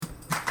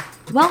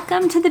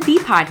Welcome to the Bee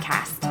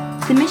Podcast.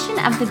 The mission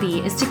of the Bee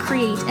is to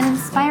create an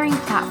inspiring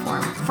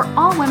platform for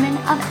all women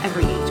of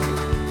every age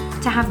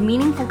group to have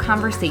meaningful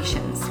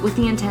conversations with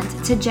the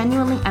intent to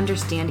genuinely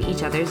understand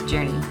each other's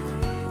journey,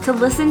 to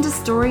listen to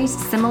stories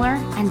similar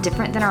and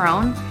different than our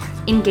own,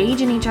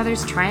 engage in each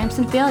other's triumphs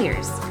and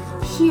failures,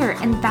 hear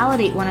and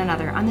validate one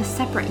another on the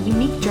separate,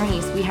 unique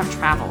journeys we have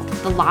traveled,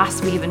 the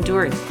loss we have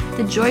endured,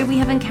 the joy we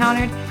have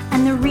encountered,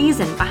 and the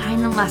reason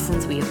behind the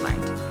lessons we have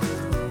learned.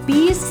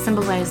 Bees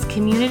symbolize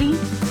community,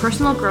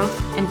 personal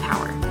growth, and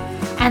power.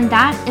 And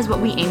that is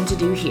what we aim to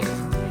do here.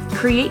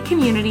 Create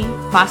community,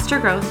 foster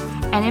growth,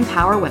 and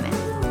empower women.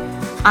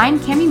 I'm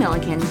Cami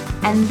Milliken,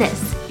 and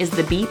this is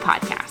the Bee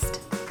Podcast.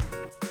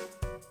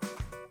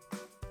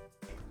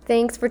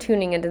 Thanks for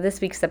tuning into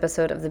this week's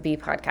episode of the Bee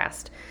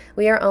Podcast.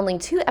 We are only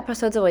 2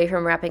 episodes away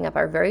from wrapping up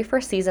our very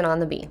first season on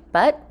the Bee,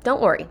 but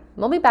don't worry,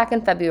 we'll be back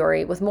in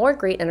February with more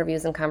great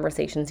interviews and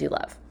conversations you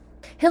love.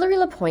 Hillary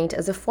LaPointe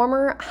is a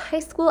former high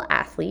school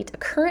athlete, a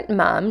current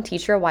mom,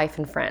 teacher, wife,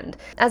 and friend.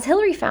 As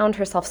Hillary found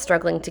herself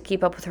struggling to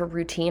keep up with her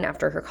routine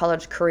after her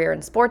college career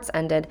in sports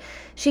ended,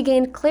 she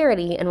gained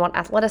clarity in what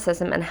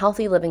athleticism and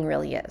healthy living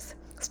really is.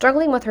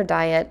 Struggling with her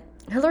diet,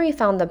 Hillary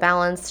found the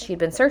balance she'd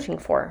been searching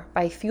for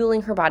by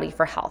fueling her body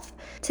for health.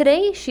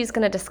 Today, she's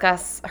going to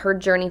discuss her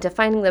journey to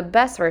finding the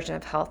best version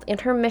of health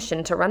and her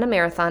mission to run a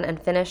marathon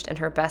and finish in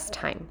her best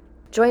time.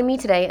 Join me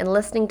today in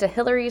listening to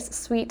Hillary's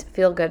sweet,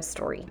 feel-good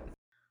story.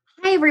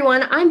 Hi,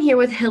 everyone. I'm here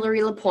with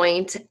Hillary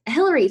LaPointe.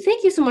 Hillary,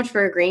 thank you so much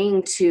for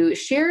agreeing to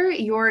share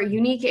your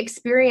unique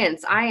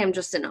experience. I am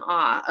just in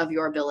awe of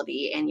your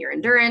ability and your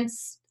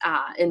endurance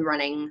in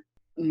running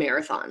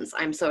marathons.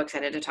 I'm so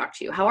excited to talk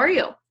to you. How are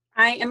you?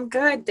 I am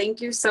good.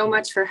 Thank you so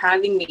much for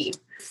having me.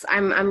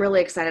 I'm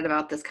really excited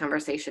about this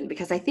conversation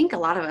because I think a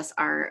lot of us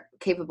are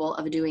capable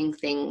of doing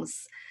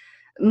things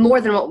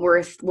more than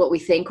what we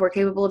think we're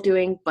capable of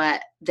doing,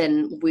 but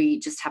then we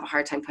just have a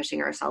hard time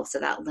pushing ourselves to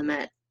that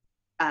limit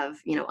of,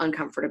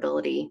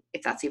 uncomfortability,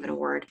 if that's even a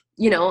word,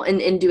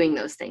 in doing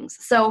those things.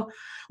 So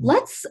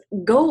let's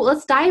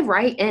dive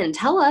right in.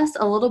 Tell us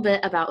a little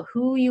bit about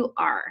who you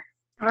are.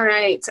 All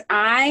right.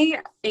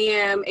 I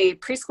am a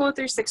preschool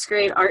through 6th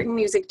grade art and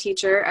music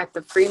teacher at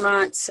the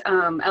Fremont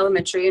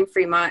Elementary in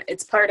Fremont.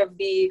 It's part of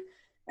the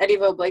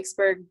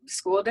Eddyville-Blakesburg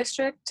School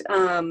District.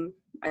 I'm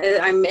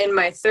in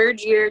my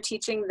 3rd year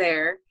teaching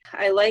there.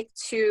 I like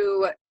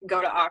to go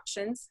to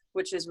auctions,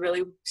 which is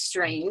really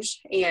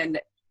strange.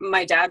 And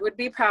my dad would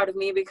be proud of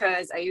me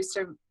because I used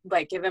to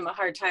give him a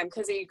hard time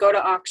because he'd go to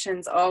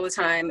auctions all the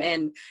time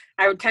and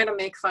I would kind of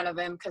make fun of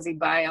him because he'd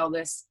buy all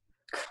this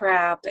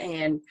crap,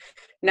 and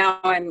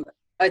now I'm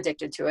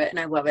addicted to it and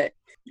I love it.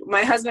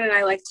 My husband and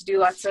I like to do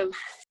lots of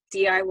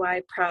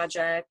DIY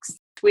projects.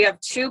 We have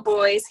 2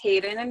 boys,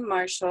 Hayden and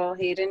Marshall.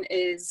 Hayden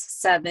is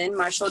 7.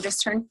 Marshall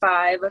just turned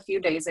 5 a few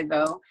days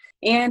ago.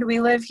 And we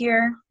live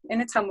here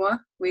in Ottumwa.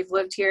 We've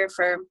lived here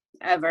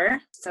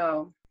forever.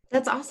 So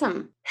that's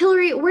awesome.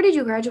 Hillary, where did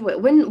you graduate?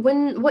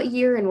 What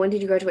year and when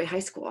did you graduate high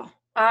school?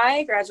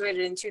 I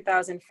graduated in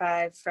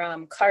 2005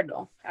 from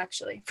Cardinal,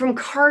 actually. From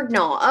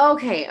Cardinal.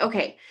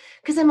 Okay.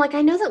 Because I'm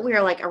I know that we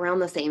are around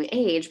the same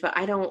age, but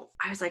I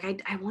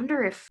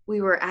wonder if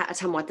we were at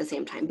Ottumwa at the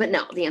same time. But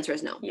no, the answer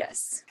is no.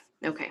 Yes.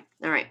 Okay.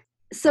 All right.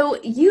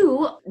 So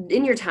you,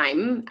 in your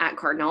time at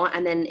Cardinal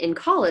and then in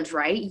college,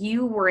 right,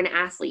 you were an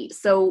athlete.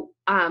 So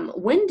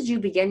when did you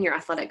begin your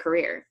athletic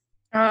career?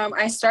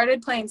 I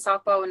started playing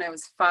softball when I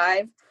was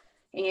 5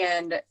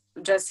 and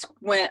just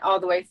went all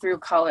the way through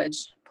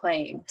college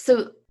playing.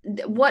 So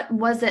what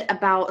was it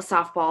about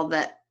softball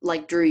that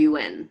drew you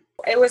in?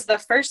 It was the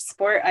first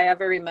sport I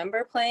ever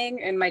remember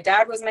playing, and my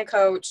dad was my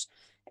coach.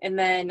 And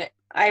then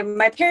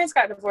my parents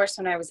got divorced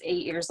when I was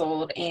 8 years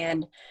old,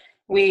 and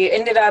we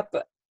ended up,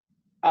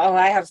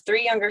 I have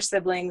 3 younger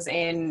siblings,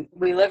 and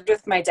we lived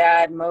with my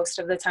dad most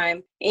of the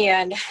time.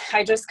 And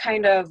I just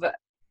kind of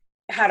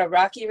had a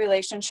rocky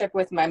relationship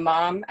with my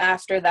mom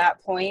after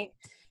that point.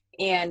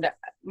 And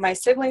my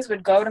siblings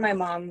would go to my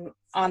mom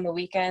on the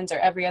weekends or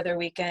every other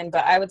weekend,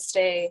 but I would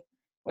stay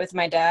with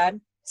my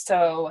dad.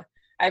 So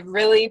I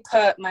really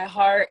put my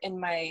heart and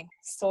my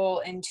soul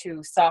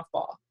into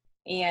softball.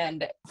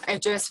 And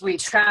we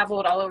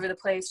traveled all over the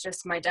place,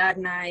 just my dad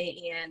and I,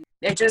 and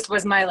it just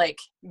was my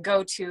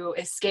go-to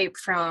escape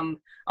from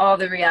all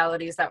the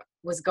realities that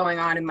was going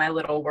on in my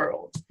little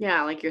world.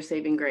 Yeah, your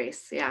saving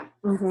grace. Yeah.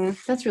 Mm-hmm.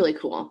 That's really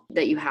cool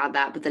that you had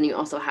that, but then you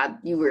also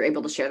you were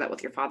able to share that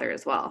with your father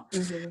as well.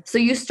 Mm-hmm. So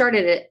you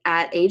started it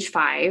at age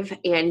 5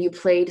 and you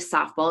played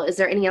softball. Is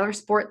there any other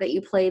sport that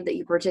you played that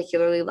you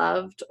particularly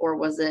loved, or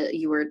was it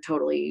you were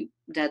totally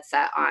dead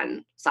set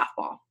on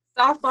softball?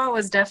 Softball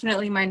was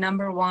definitely my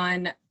number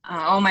one.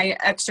 All my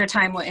extra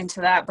time went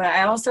into that, but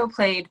I also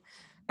played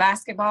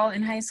basketball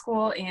in high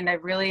school, and I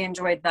really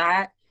enjoyed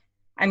that.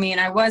 I mean,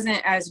 I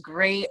wasn't as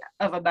great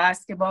of a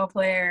basketball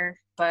player,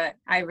 but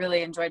I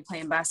really enjoyed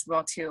playing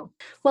basketball too.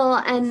 Well,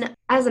 and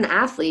as an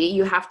athlete,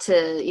 you have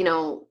to,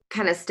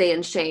 kind of stay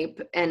in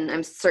shape, and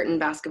I'm certain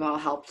basketball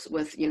helped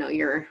with,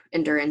 your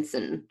endurance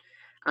and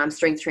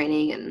strength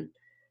training and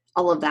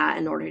all of that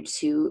in order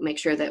to make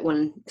sure that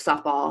when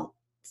softball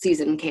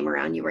season came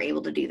around, you were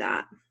able to do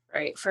that.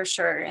 Right, for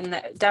sure. And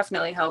that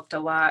definitely helped a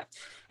lot.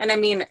 And I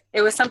mean,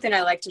 it was something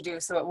I like to do.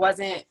 So it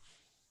wasn't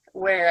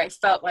where I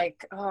felt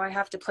like, oh, I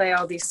have to play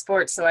all these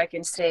sports so I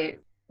can stay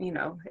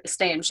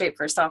in shape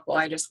for softball.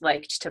 I just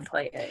liked to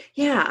play it.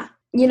 Yeah.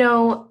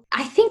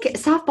 I think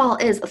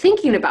softball is,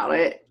 thinking about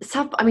it,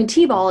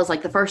 T-ball is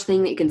like the first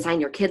thing that you can sign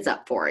your kids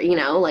up for,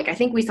 like I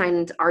think we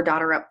signed our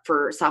daughter up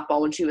for softball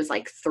when she was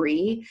like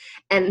 3,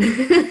 and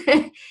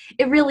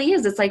it really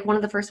is. It's like one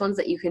of the first ones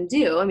that you can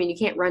do. I mean, you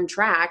can't run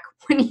track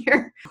when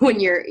you're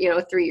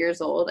 3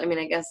 years old. I mean,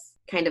 I guess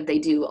kind of they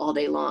do all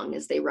day long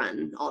as they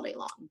run all day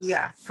long.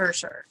 Yeah, for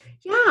sure.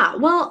 Yeah.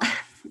 Well,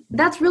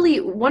 that's really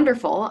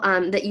wonderful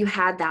that you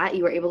had that.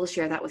 You were able to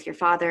share that with your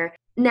father.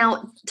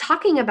 Now,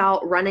 talking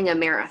about running a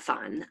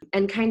marathon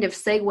and kind of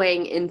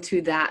segueing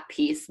into that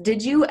piece,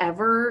 did you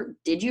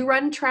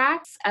run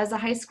tracks as a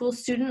high school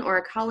student or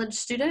a college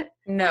student?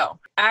 No.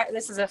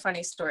 This is a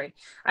funny story.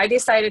 I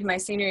decided my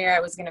senior year I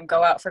was going to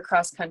go out for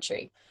cross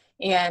country,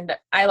 and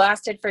I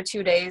lasted for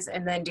 2 days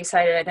and then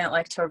decided I didn't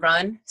like to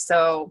run,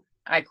 so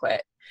I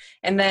quit.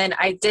 And then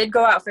I did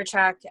go out for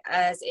track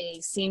as a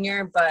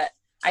senior, but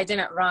I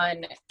didn't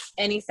run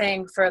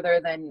anything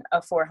further than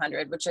a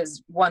 400, which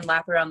is 1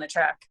 lap around the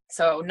track.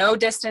 So no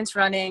distance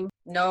running,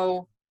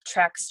 no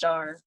track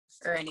star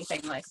or anything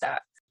like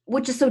that.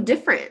 Which is so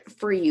different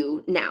for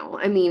you now.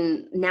 I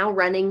mean, now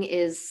running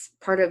is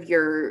part of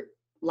your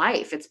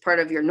life. It's part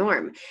of your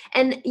norm.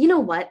 And you know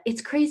what?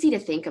 It's crazy to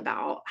think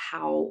about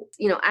how,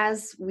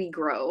 as we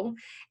grow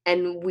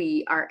and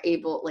we are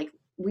able, like,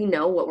 we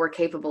know what we're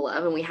capable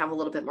of and we have a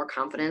little bit more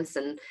confidence,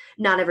 and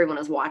not everyone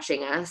is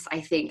watching us.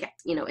 I think,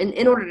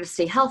 in order to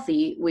stay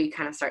healthy, we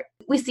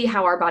see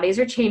how our bodies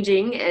are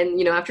changing, and,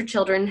 after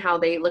children, how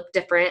they look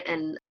different.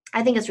 And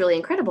I think it's really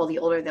incredible. The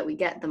older that we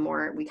get, the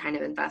more we kind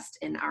of invest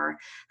in our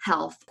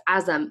health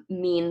as a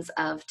means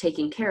of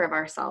taking care of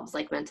ourselves,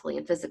 like mentally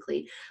and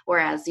physically.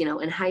 Whereas,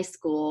 in high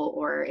school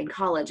or in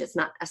college, it's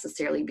not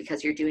necessarily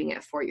because you're doing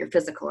it for your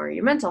physical or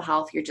your mental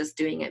health. You're just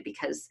doing it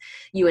because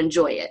you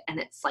enjoy it. And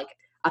it's like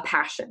a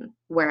passion.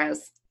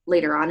 Whereas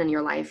later on in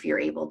your life, you're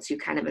able to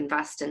kind of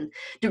invest and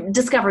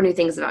discover new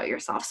things about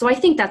yourself. So I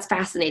think that's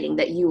fascinating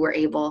that you were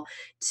able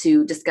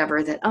to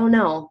discover that, oh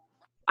no,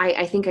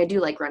 I think I do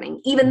like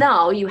running, even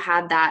though you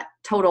had that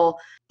total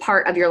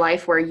part of your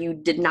life where you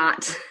did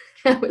not,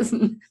 I was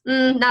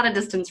not a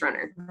distance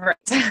runner. Right.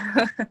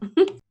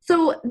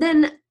 So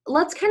then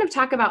let's kind of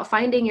talk about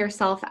finding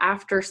yourself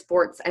after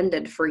sports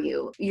ended for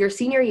you. Your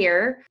senior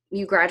year,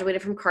 you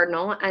graduated from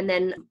Cardinal, and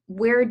then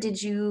where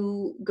did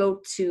you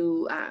go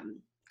to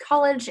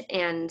college,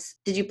 and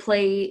did you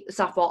play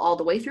softball all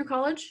the way through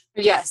college?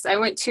 Yes, I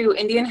went to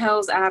Indian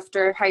Hills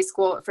after high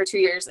school for 2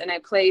 years, and I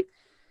played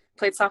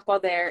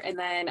softball there, and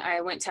then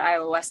I went to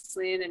Iowa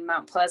Wesleyan in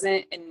Mount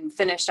Pleasant and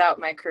finished out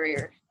my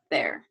career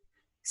there.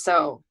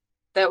 So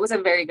that was a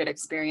very good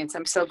experience.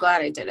 I'm so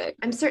glad I did it.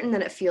 I'm certain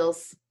that it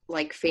feels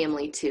like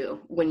family too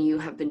when you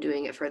have been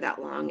doing it for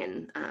that long,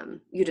 and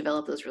you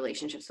develop those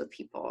relationships with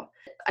people.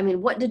 I mean,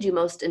 what did you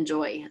most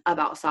enjoy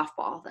about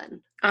softball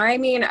then? I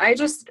mean, I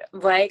just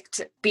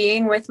liked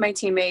being with my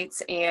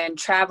teammates and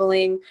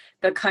traveling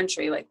the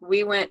country. Like,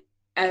 we went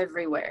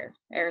everywhere,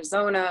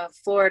 Arizona,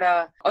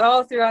 Florida,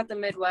 all throughout the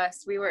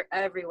Midwest. We were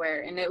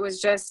everywhere, and it was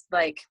just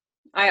like,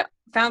 I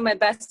found my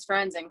best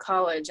friends in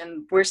college,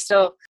 and we're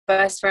still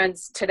best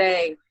friends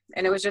today.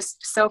 And it was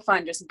just so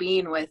fun just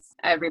being with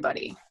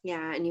everybody.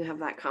 Yeah, and you have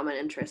that common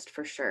interest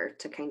for sure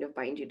to kind of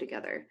bind you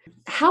together.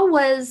 How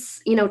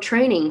was,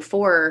 training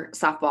for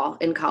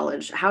softball in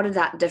college? How did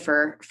that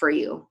differ for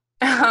you?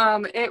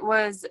 It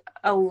was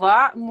a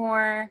lot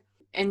more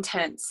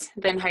intense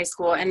than high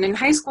school. And in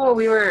high school,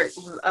 we were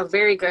a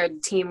very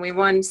good team. We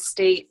won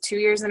state 2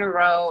 years in a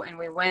row, and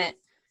we went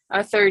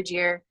a third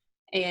year.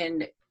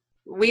 And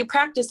we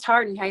practiced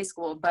hard in high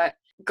school, but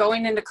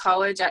going into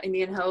college at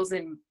Indian Hills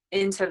and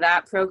into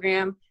that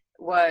program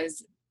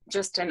was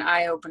just an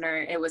eye-opener.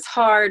 It was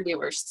hard. We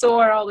were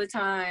sore all the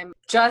time.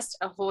 Just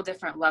a whole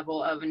different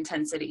level of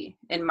intensity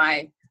in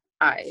my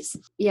eyes.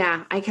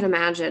 Yeah, I can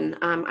imagine.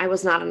 I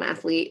was not an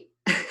athlete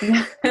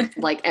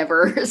like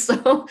ever.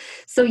 So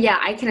yeah,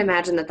 I can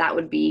imagine that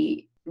would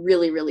be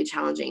really, really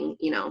challenging.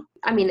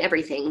 I mean,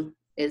 everything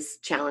is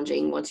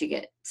challenging once you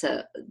get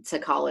to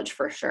college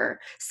for sure.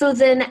 So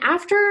then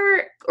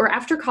after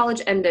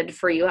college ended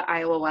for you at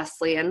Iowa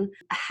Wesleyan,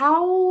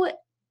 how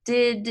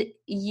did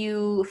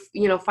you,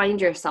 find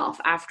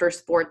yourself after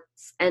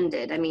sports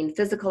ended? I mean,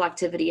 physical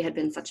activity had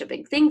been such a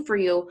big thing for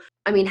you.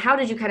 I mean, how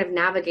did you kind of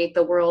navigate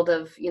the world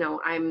of,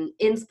 I'm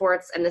in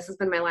sports and this has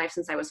been my life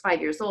since I was 5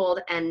 years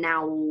old, and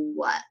now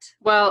what?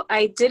 Well,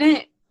 I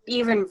didn't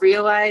even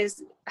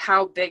realize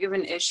how big of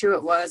an issue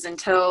it was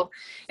until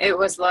it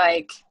was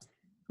like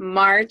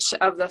March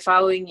of the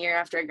following year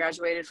after I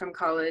graduated from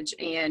college,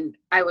 and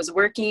I was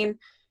working,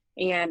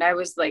 and I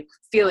was like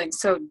feeling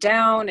so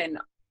down and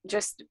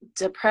just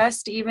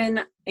depressed even.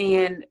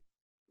 And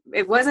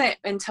it wasn't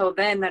until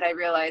then that I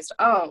realized,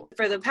 oh,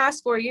 for the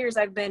past 4 years,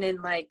 I've been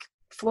in like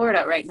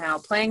Florida right now,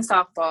 playing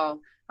softball,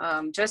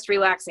 just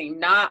relaxing,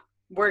 not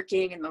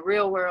working in the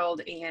real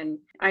world. And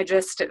I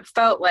just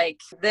felt like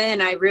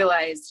then I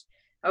realized,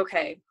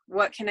 okay,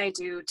 what can I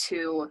do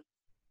to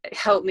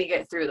help me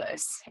get through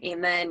this?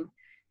 And then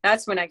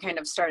that's when I kind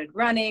of started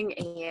running,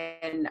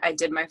 and I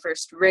did my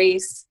first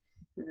race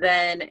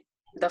then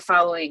the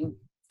following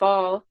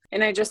fall,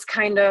 and I just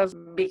kind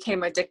of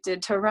became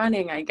addicted to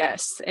running, I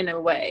guess, in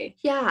a way.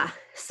 Yeah.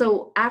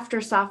 So after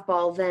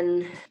softball,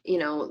 then,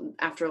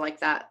 after like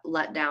that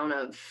letdown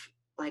of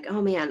like,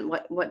 oh man,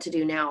 what to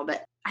do now?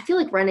 But I feel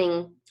like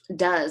running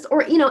does,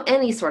 or,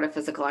 any sort of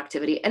physical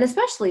activity, and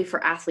especially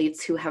for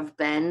athletes who have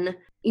been,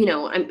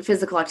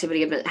 physical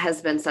activity has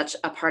been such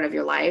a part of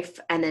your life.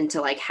 And then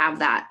to like have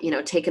that,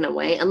 taken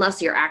away, unless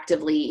you're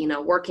actively,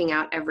 working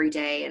out every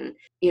day and,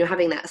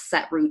 having that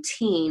set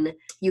routine,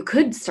 you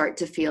could start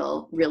to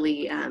feel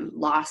really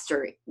lost,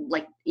 or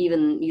like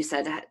even you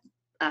said,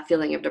 a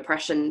feeling of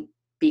depression,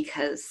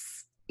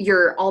 because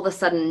you're all of a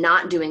sudden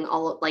not doing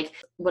all of, like,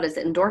 what is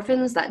it,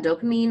 endorphins, that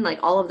dopamine, like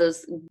all of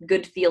those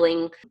good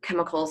feeling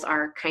chemicals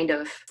are kind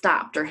of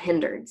stopped or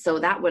hindered. So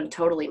that would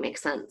totally make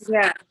sense.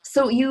 Yeah.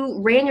 So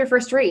you ran your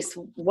first race.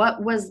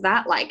 What was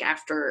that like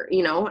after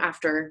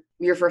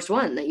your first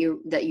one that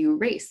you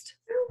raced?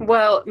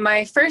 Well,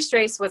 my first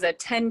race was a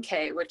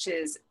 10K, which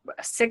is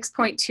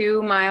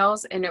 6.2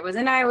 miles, and it was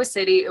in Iowa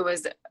City. It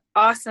was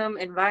awesome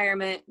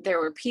environment. There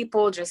were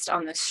people just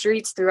on the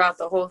streets throughout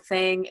the whole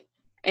thing.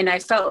 And I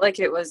felt like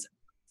it was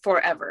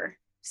forever.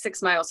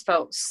 6 miles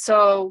felt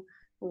so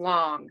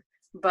long.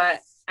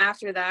 But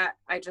after that,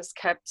 I just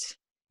kept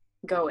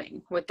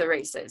going with the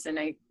races. And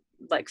I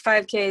like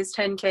 5Ks,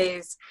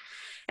 10Ks.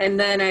 And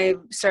then I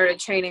started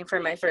training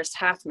for my first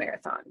half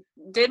marathon.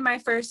 Did my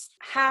first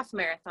half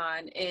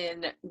marathon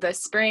in the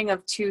spring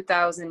of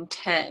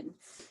 2010.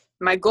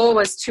 My goal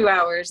was 2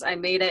 hours. I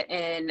made it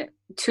in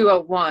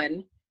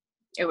 2:01.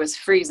 It was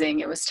freezing.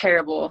 It was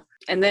terrible.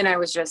 And then I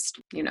was just,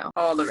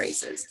 all the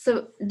races.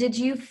 So did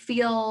you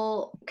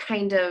feel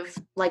kind of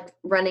like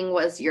running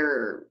was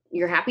your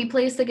happy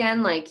place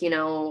again? Like,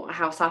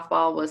 how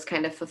softball was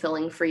kind of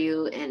fulfilling for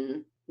you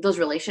in those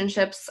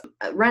relationships?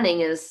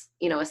 Running is,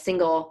 a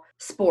single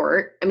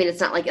sport. I mean,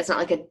 it's not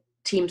like a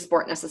team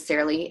sport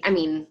necessarily. I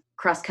mean,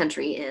 cross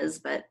country is,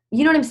 but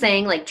you know what I'm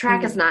saying? Like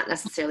track is not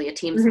necessarily a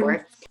team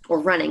sport, or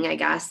running, I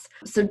guess.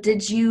 So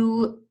did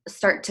you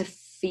start to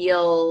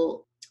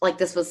feel like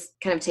this was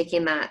kind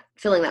of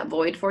filling that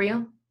void for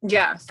you?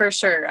 Yeah, for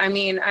sure. I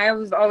mean,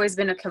 I've always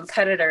been a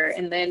competitor,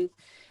 and then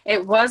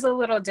it was a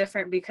little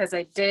different because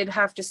I did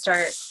have to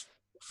start,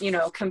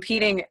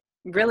 competing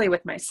really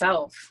with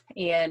myself.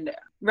 And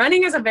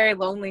running is a very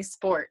lonely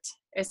sport,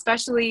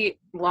 especially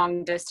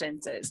long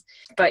distances.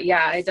 But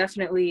yeah,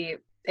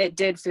 it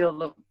did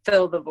fill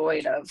the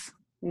void of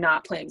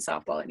not playing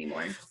softball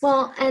anymore.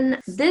 Well, and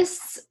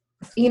this,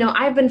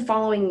 I've been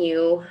following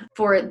you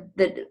for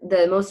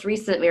the most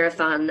recent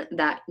marathon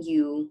that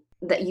you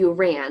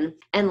ran,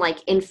 and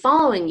like in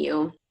following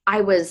you, I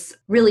was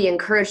really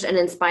encouraged and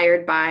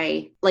inspired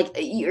by, like,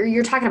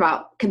 you're talking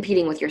about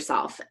competing with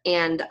yourself,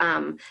 and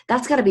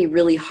that's got to be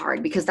really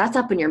hard because that's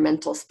up in your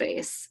mental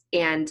space.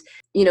 And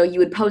you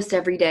would post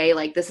every day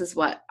like, this is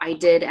what I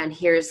did, and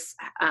here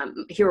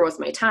was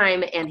my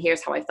time, and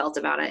here's how I felt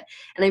about it.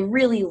 And I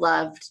really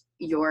loved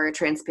your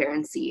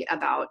transparency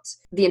about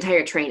the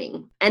entire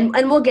training, and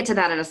we'll get to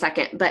that in a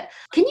second. But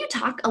can you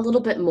talk a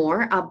little bit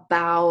more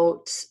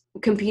about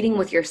competing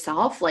with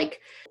yourself? Like,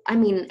 I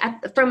mean,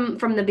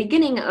 from the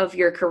beginning of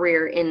your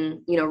career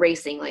in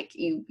racing, like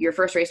your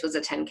first race was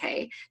a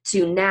 10K,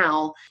 to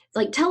now,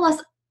 like, tell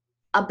us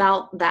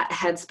about that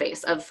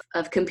headspace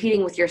of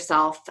competing with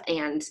yourself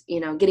and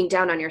getting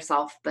down on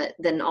yourself, but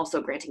then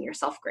also granting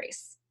yourself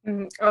grace.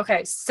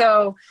 Okay,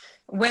 so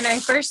when I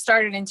first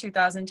started in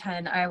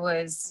 2010, I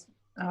was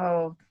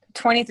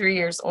 23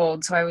 years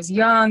old. So I was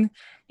young,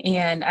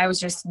 and I was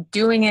just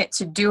doing it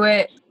to do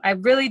it. I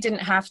really didn't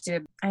have to.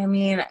 I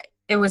mean,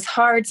 it was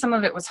hard. Some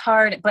of it was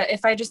hard, but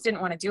if I just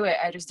didn't want to do it,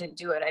 I just didn't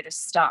do it. I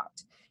just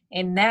stopped.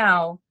 And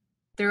now,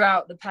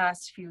 throughout the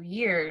past few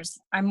years,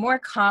 I'm more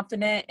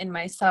confident in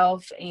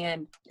myself,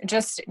 and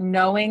just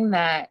knowing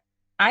that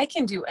I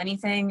can do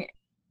anything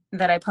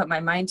that I put my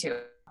mind to.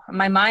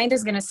 My mind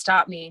is going to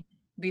stop me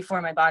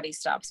before my body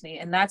stops me.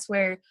 And that's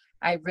where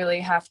I really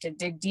have to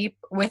dig deep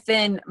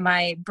within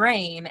my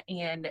brain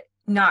and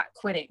not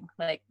quitting.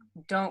 Like,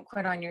 don't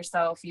quit on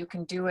yourself. You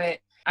can do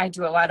it. I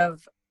do a lot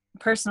of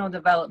personal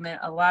development,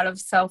 a lot of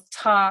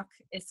self-talk,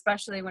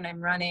 especially when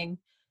I'm running.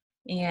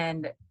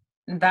 And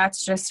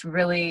that's just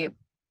really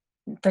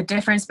the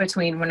difference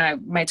between when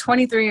my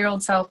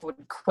 23-year-old self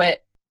would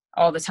quit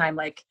all the time.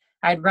 Like,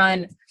 I'd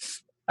run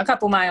a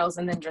couple miles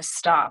and then just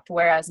stop.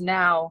 Whereas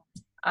now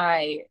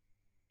I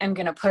am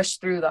going to push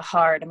through the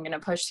hard. I'm going to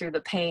push through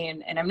the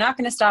pain, and I'm not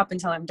going to stop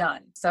until I'm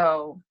done.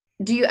 So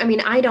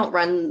I don't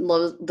run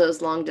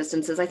those long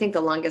distances. I think the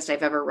longest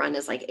I've ever run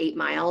is like 8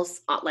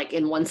 miles, like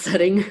in one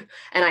setting.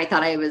 And I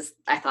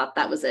thought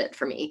that was it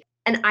for me.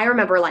 And I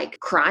remember like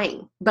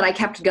crying, but I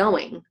kept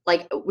going.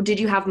 Like, did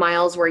you have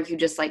miles where you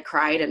just like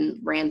cried and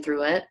ran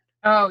through it?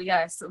 Oh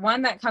yes.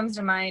 One that comes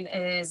to mind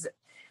is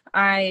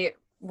I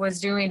was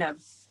doing a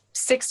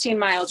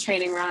 16-mile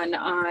training run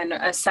on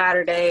a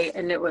Saturday,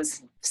 and it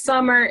was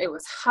summer, it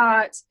was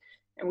hot,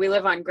 and we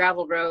live on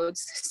gravel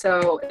roads.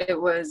 So it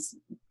was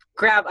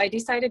I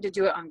decided to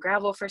do it on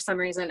gravel for some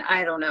reason.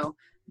 I don't know,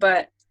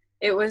 but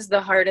it was the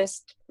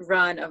hardest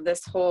run of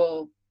this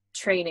whole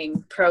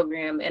training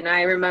program. And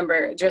I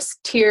remember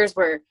just tears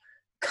were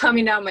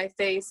coming down my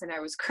face and I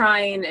was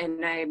crying,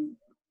 and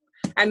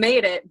I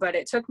made it, but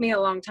it took me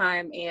a long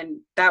time. And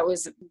that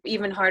was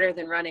even harder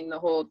than running the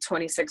whole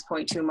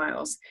 26.2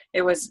 miles.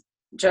 It was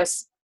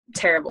just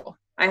terrible.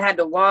 I had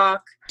to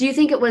walk. Do you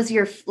think it was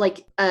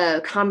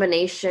a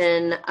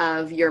combination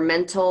of your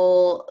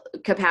mental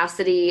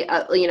capacity,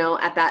 at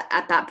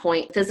that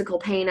point, physical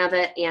pain of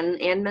it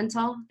and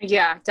mental?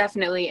 Yeah,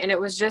 definitely. And it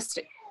was just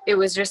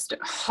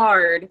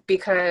hard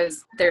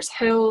because there's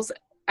hills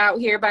out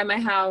here by my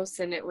house,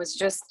 and it was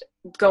just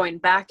going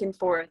back and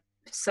forth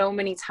so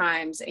many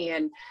times,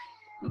 and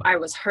I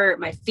was hurt.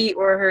 My feet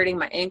were hurting,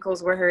 my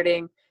ankles were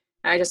hurting.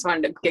 I just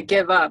wanted to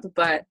give up,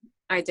 but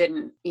I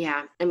didn't.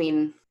 Yeah. I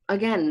mean,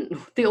 again,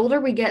 the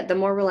older we get, the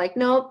more we're like,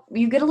 nope,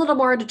 you get a little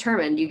more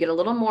determined. You get a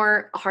little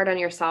more hard on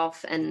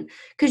yourself, and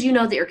because you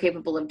know that you're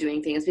capable of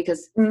doing things.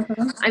 Because,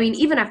 I mean,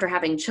 even after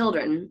having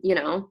children,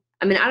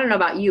 I mean, I don't know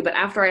about you, but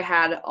after I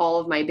had all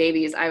of my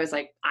babies, I was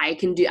like, I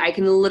can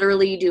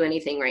literally do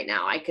anything right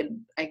now. I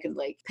could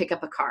like pick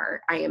up a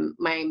car.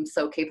 I'm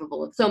so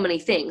capable of so many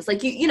things.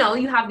 Like,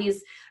 you have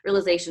these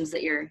realizations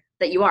that you're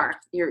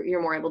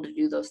more able to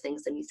do those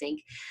things than you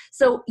think.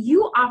 So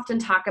you often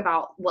talk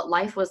about what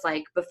life was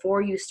like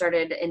before you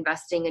started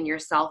investing in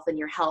yourself and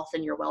your health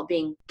and your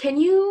well-being. Can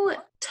you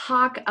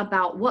talk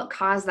about what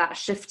caused that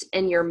shift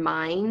in your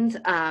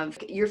mind of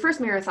your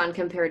first marathon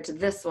compared to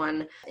this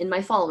one? In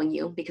my following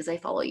you, because I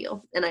follow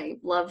you and I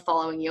love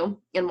following you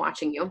and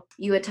watching you,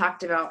 you had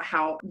talked about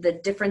how the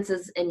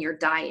differences in your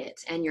diet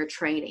and your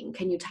training.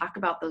 Can you talk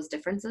about those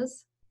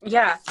differences?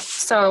 Yeah.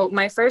 So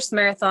my first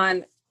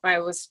marathon, I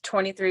was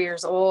 23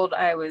 years old.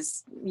 I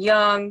was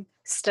young,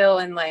 still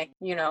in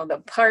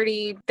the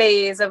party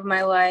phase of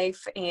my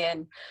life.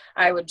 And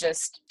I would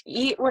just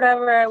eat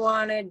whatever I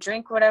wanted,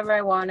 drink whatever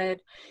I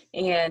wanted,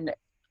 and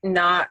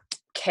not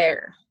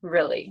care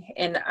really.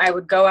 And I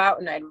would go out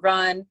and I'd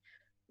run,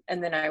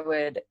 and then I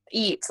would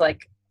eat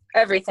like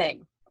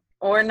everything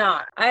or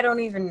not. I don't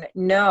even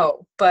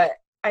know, but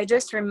I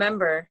just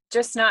remember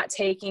just not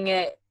taking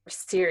it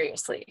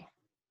seriously.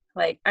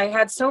 Like, I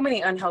had so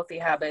many unhealthy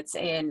habits,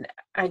 and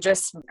I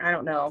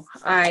don't know.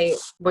 I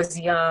was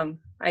young.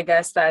 I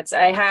guess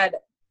I had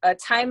a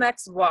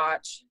Timex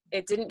watch.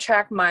 It didn't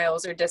track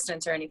miles or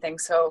distance or anything.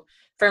 So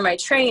for my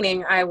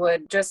training, I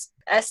would just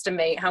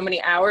estimate how many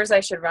hours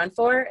I should run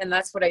for. And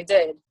that's what I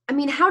did. I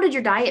mean, how did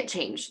your diet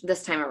change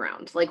this time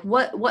around? Like,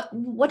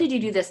 what did you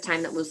do this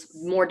time that was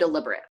more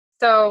deliberate?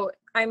 So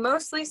I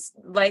mostly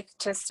like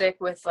to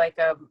stick with like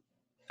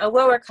a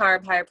lower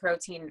carb, higher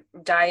protein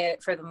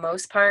diet for the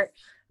most part.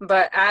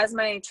 But as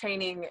my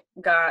training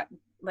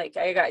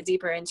I got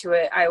deeper into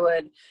it, I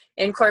would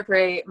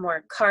incorporate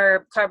more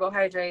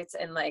carbohydrates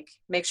and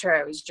make sure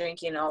I was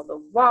drinking all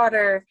the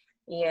water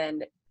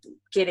and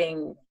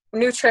getting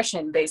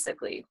nutrition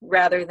basically,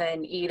 rather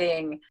than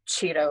eating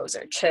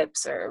Cheetos or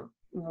chips or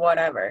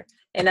whatever.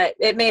 And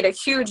it made a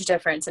huge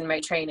difference in my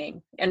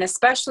training. And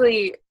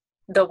especially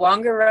the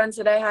longer runs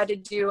that I had to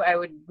do, I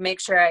would make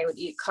sure I would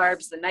eat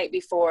carbs the night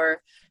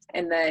before,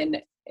 and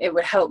then it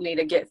would help me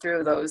to get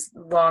through those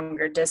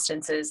longer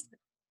distances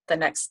the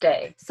next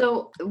day.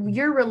 So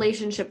your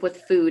relationship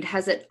with food,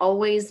 has it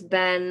always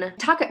been,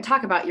 talk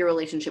about your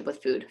relationship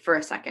with food for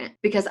a second,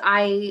 because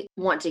I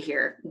want to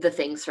hear the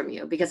things from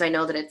you, because I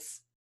know that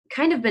it's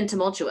kind of been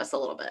tumultuous a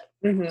little bit.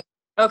 Mm-hmm.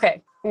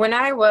 Okay. When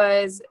I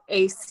was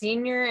a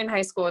senior in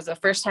high school was the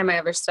first time I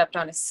ever stepped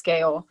on a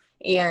scale,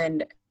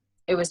 and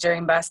it was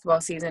during basketball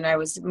season. I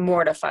was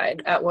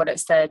mortified at what it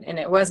said, and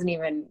it wasn't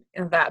even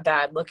that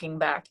bad looking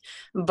back.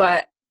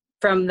 But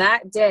from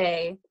that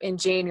day in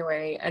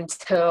January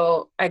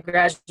until I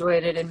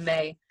graduated in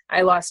May,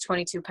 I lost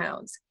 22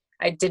 pounds.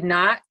 I did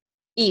not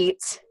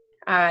eat.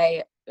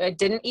 I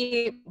didn't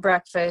eat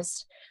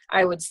breakfast.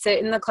 I would sit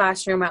in the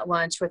classroom at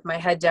lunch with my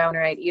head down,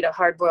 or I'd eat a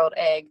hard-boiled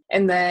egg.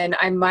 And then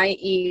I might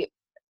eat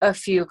a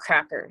few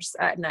crackers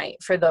at night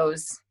for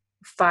those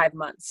 5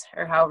 months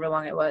or however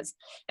long it was.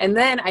 And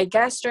then I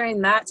guess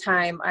during that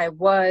time I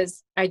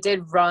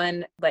did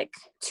run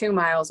 2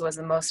 miles was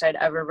the most I'd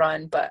ever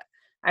run, but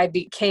I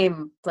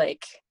became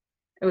it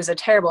was a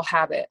terrible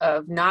habit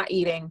of not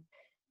eating,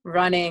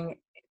 running,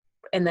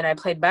 and then I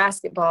played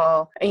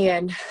basketball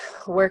and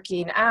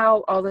working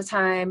out all the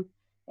time.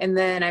 And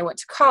then I went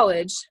to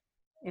college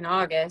in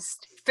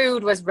August.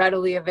 Food was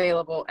readily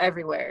available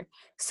everywhere.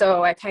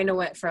 So I kind of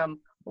went from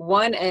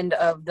one end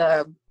of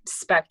the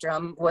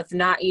spectrum with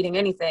not eating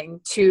anything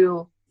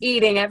to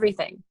eating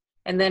everything.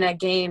 And then I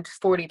gained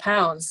 40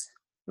 pounds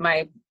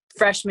my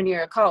freshman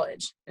year of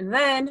college. And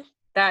then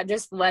that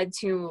just led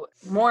to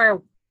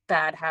more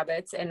bad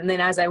habits. And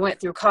then as I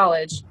went through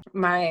college,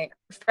 my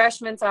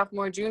freshman,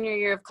 sophomore, junior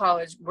year of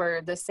college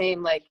were the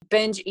same,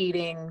 binge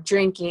eating,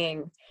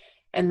 drinking.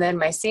 And then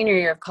my senior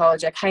year of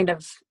college, I kind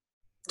of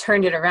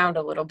turned it around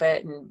a little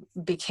bit and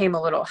became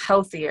a little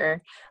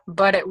healthier.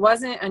 But it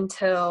wasn't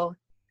until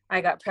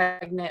I got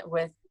pregnant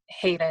with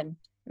Hayden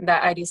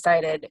that I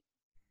decided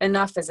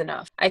enough is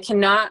enough. I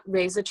cannot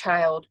raise a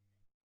child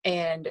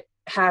and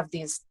have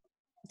these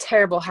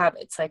terrible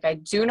habits. Like, I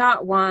do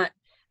not want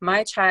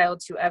my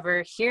child to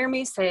ever hear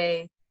me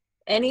say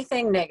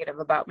anything negative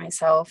about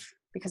myself,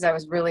 because I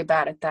was really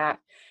bad at that.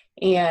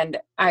 And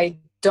I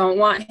don't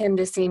want him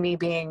to see me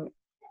being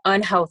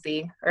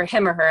unhealthy, or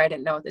him or her, I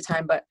didn't know at the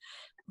time. But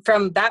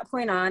from that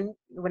point on,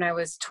 when I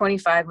was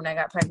 25, when I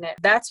got pregnant,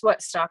 that's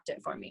what stopped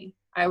it for me.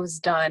 I was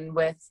done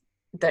with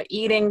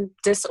the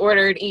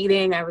disordered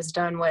eating. I was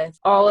done with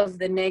all of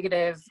the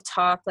negative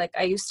talk. Like,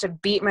 I used to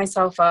beat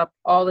myself up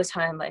all the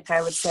time. Like,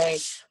 I would say,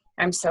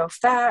 I'm so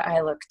fat,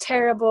 I look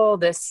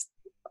terrible,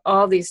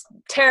 all these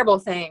terrible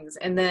things.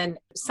 And then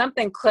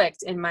something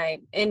clicked in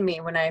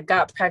me when I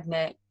got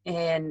pregnant,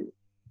 and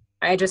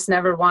I just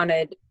never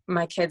wanted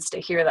my kids to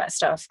hear that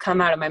stuff come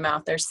out of my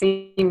mouth. They're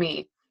seeing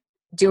me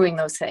doing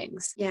those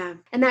things. Yeah.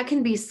 And that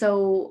can be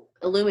so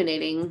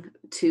illuminating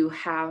to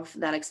have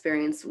that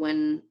experience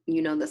when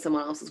you know that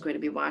someone else is going to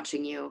be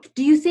watching you.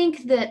 Do you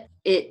think that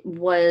it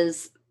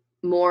was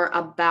more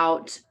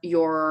about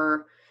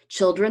your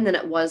children than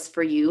it was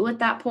for you at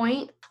that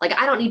point? Like,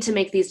 I don't need to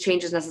make these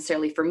changes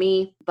necessarily for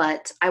me,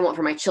 but I want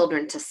for my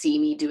children to see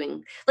me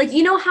doing, like,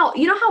 you know how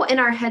in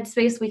our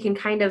headspace we can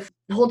kind of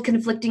hold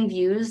conflicting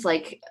views,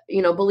 like,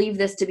 believe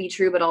this to be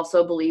true, but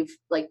also believe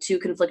like two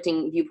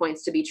conflicting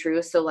viewpoints to be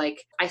true. So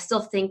like, I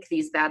still think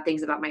these bad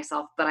things about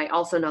myself, but I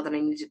also know that I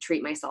need to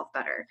treat myself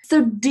better.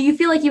 So do you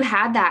feel like you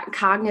had that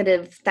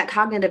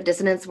cognitive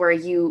dissonance where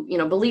you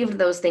believed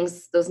those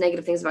things, those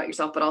negative things about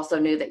yourself, but also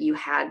knew that you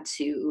had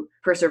to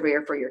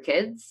persevere for your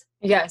kids?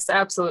 Yes,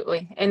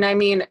 absolutely. And I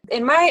mean,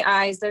 in my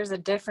eyes, there's a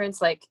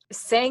difference, like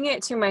saying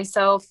it to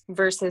myself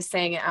versus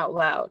saying it out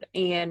loud.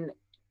 And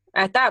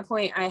at that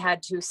point, I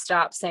had to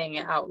stop saying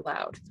it out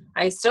loud.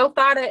 I still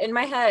thought it in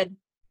my head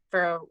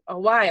for a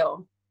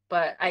while,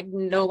 but I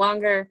no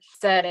longer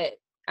said it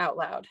out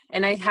loud.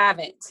 And I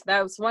haven't.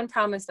 That was one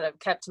promise that I've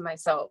kept to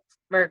myself,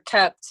 or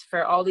kept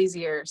for all these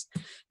years.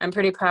 I'm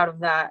pretty proud of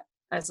that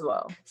as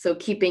well. So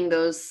keeping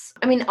those,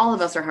 I mean, all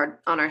of us are hard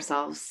on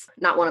ourselves.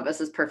 Not one of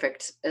us is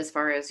perfect as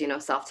far as,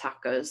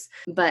 self-talk goes,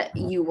 but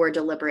you were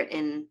deliberate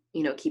in,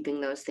 keeping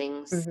those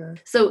things. Mm-hmm.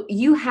 So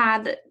you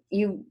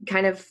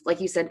kind of, like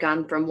you said,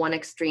 gone from one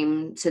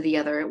extreme to the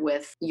other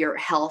with your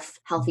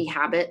healthy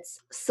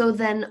habits. So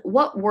then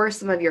what were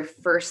some of your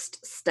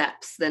first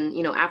steps then,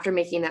 after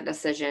making that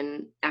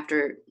decision,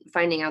 after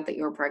finding out that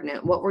you were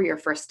pregnant, what were your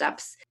first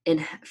steps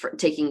for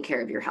taking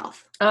care of your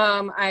health?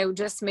 I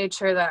just made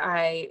sure that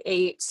I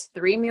ate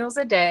 3 meals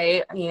a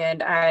day,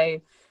 and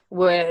I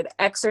would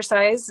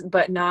exercise,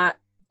 but not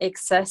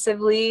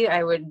excessively.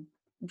 I would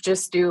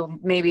just do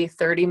maybe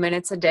 30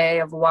 minutes a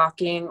day of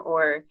walking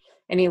or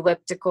an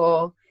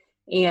elliptical.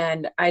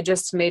 And I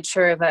just made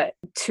sure that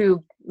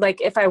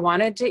if I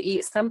wanted to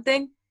eat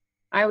something,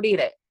 I would eat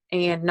it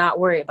and not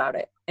worry about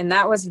it. And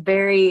that was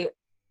very,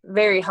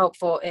 very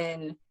helpful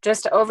in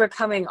just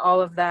overcoming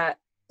all of that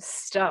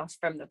stuff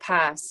from the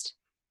past.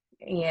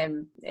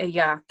 And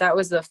yeah, that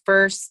was the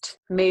first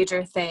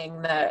major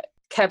thing that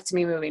kept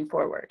me moving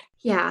forward.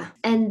 Yeah.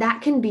 And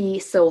that can be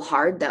so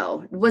hard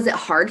though. Was it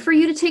hard for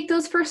you to take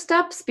those first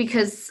steps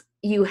because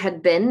you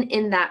had been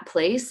in that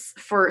place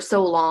for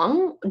so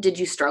long? Did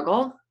you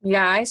struggle?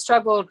 Yeah, I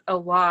struggled a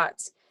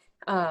lot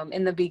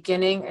in the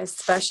beginning,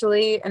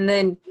 especially. And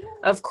then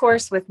of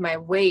course with my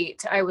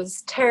weight, I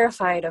was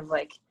terrified of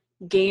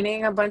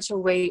gaining a bunch of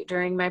weight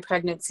during my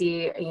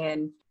pregnancy,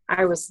 and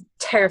I was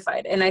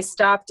terrified. And I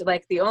stopped,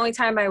 the only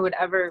time I would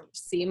ever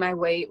see my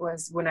weight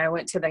was when I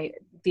went to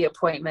the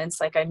appointments.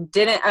 I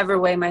didn't ever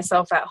weigh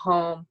myself at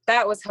home.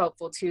 That was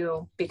helpful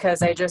too,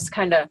 because I just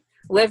kind of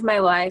lived my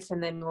life,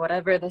 and then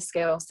whatever the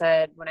scale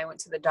said when I went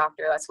to the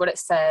doctor, that's what it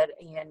said.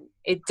 And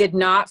it did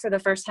not, for the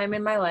first time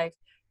in my life,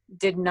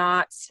 did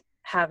not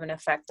have an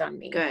effect on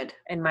me. Good.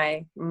 In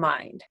my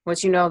mind,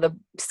 which, the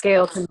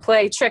scale can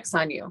play tricks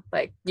on you.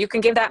 You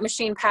can give that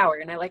machine power.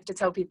 And I like to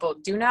tell people,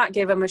 do not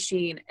give a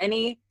machine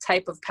any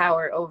type of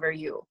power over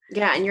you.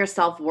 Yeah. And your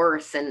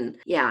self-worth. And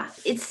yeah,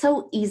 it's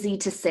so easy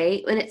to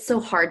say, and it's so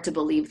hard to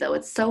believe though.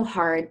 It's so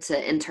hard to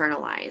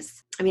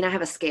internalize. I mean, I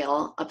have a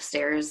scale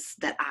upstairs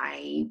that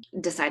I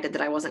decided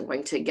that I wasn't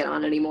going to get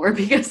on anymore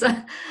because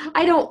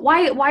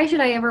why should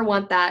I ever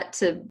want that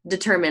to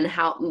determine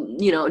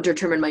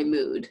determine my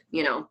mood,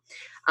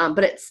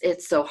 but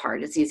it's so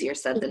hard. It's easier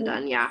said than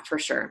done. Yeah, for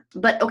sure.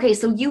 But okay.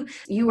 So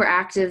you were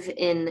active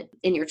in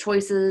your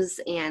choices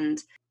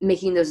and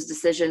making those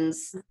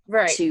decisions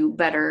right to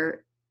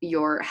better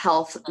your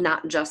health,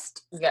 not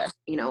just,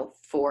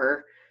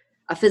 for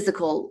a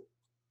physical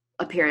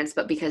appearance,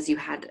 but because you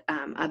had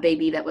a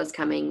baby that was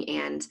coming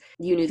and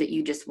you knew that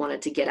you just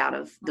wanted to get out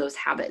of those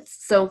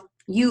habits. So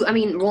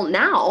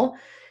now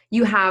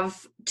you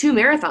have 2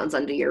 marathons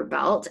under your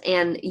belt,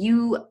 and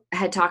you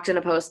had talked in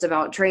a post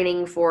about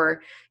training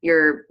for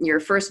your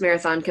first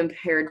marathon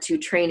compared to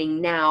training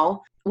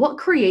now What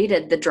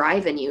created the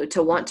drive in you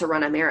to want to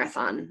run a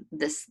marathon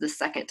this the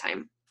second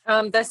time?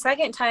 The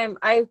second time,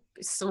 I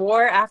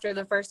swore after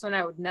the first one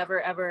I would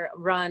never ever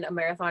run a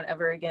marathon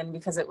ever again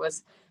because it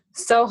was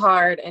so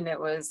hard and it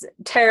was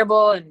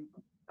terrible and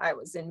I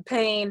was in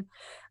pain.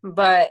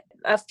 But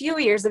a few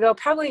years ago,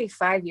 probably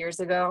 5 years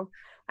ago,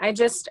 I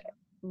just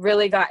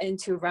really got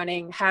into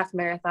running half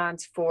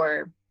marathons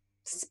for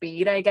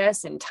speed, I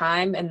guess, and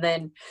time. And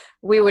then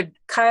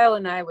Kyle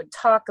and I would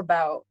talk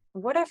about,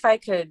 what if I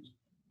could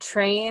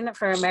train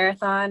for a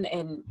marathon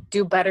and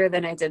do better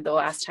than I did the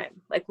last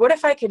time? Like, what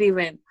if I could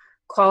even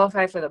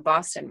qualify for the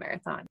Boston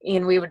Marathon?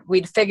 And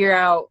we'd figure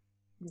out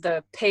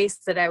the pace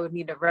that I would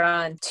need to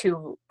run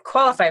to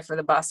qualify for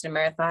the Boston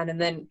Marathon.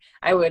 And then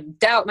I would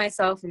doubt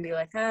myself and be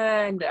like,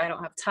 I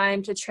don't have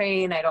time to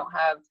train.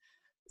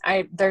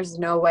 There's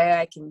no way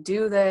I can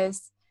do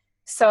this.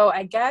 So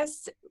I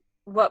guess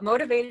what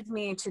motivated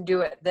me to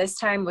do it this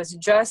time was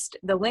just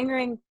the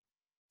lingering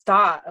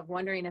thought of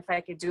wondering if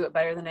I could do it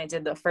better than I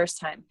did the first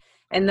time.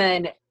 And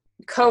then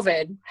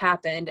COVID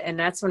happened, and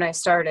that's when I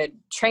started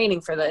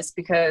training for this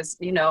because,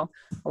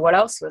 what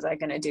else was I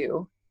going to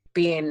do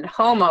being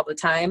home all the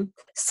time?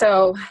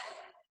 So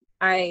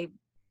I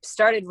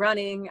started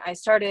running. I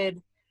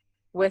started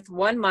with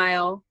 1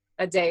 mile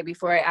a day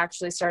before I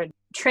actually started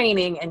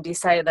training and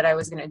decided that I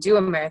was going to do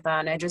a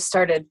marathon. I just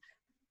started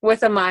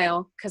with 1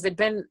 mile because it'd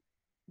been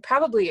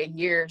probably a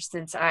year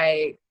since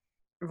I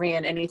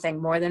ran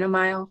anything more than 1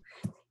 mile.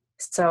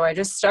 So I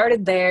just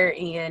started there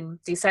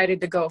and decided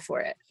to go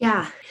for it.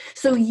 Yeah.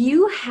 So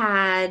you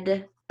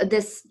had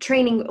this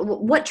training.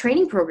 What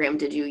training program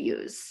did you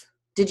use?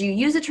 Did you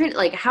use a train?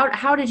 Like,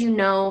 how did you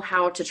know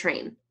how to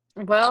train?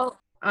 Well,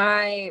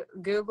 I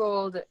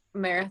Googled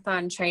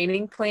marathon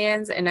training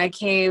plans and I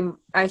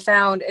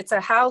found it's a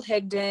Hal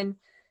Higdon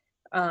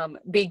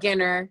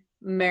beginner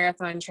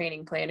marathon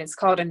training plan. It's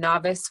called a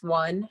Novice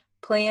 1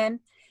 plan.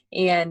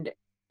 And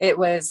it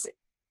was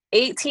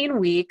 18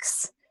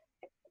 weeks.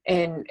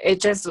 And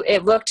it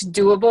looked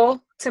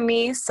doable to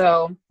me.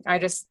 So I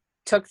just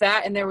took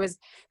that, and there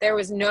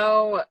was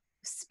no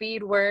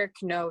speed work,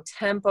 no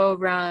tempo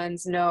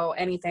runs, no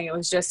anything. It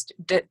was just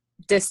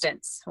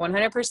distance,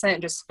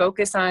 100%, just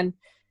focus on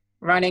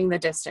running the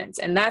distance.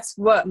 And that's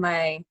what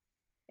my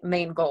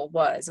main goal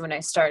was when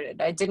I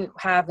started. I didn't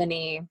have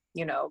any,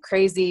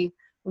 crazy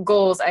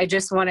goals. I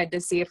just wanted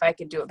to see if I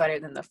could do it better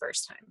than the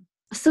first time.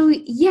 So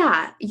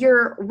yeah,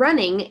 you're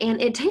running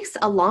and it takes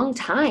a long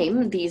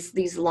time,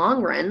 these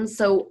long runs.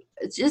 So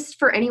just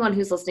for anyone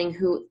who's listening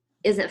who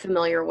isn't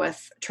familiar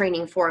with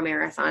training for a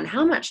marathon,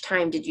 how much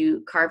time did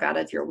you carve out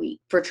of your week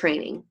for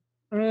training?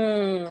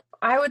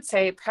 I would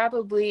say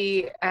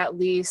probably at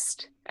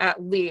least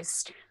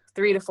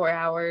 3 to 4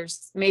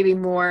 hours, maybe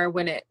more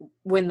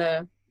when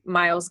the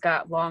miles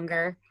got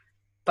longer,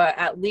 but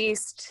at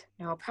least,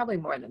 probably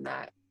more than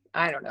that.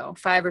 I don't know,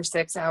 5 or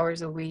 6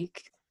 hours a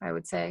week, I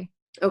would say.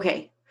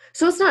 Okay.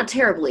 So it's not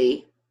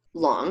terribly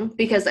long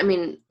because,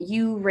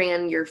 you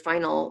ran your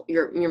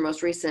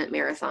most recent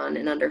marathon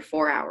in under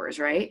 4 hours,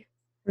 right?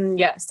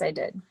 Yes, I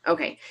did.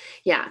 Okay.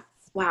 Yeah.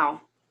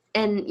 Wow.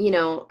 And,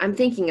 I'm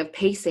thinking of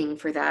pacing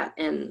for that,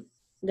 and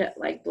that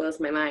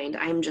blows my mind.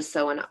 I'm just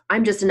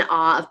in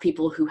awe of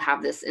people who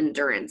have this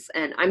endurance,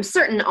 and I'm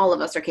certain all of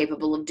us are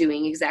capable of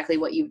doing exactly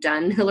what you've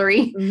done,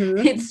 Hillary.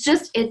 Mm-hmm.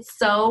 It's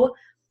so,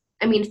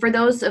 for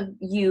those of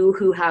you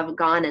who have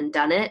gone and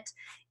done it,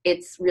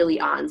 it's really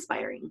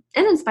awe-inspiring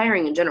and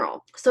inspiring in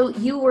general. So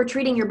you were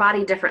treating your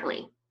body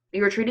differently.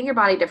 You were treating your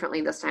body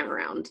differently this time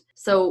around.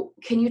 So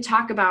can you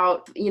talk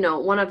about,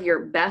 one of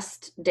your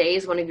best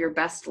days, one of your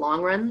best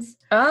long runs?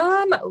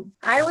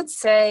 I would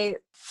say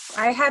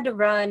I had to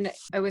run,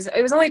 it was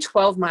only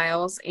 12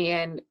 miles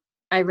and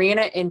I ran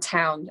it in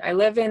town. I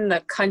live in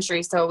the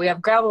country, so we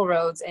have gravel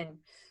roads, and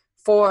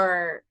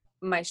for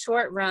my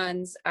short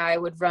runs, I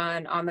would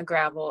run on the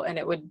gravel, and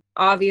it would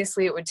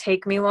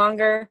take me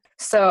longer.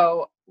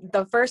 So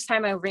the first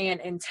time I ran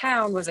in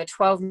town was a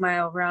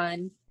 12-mile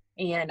run,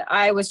 and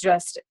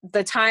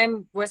the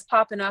time was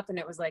popping up, and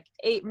it was like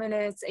 8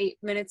 minutes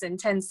and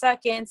 10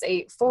 seconds,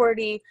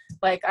 8:40,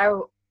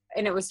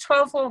 and it was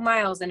 12 whole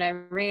miles, and I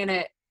ran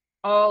it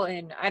all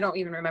in, I don't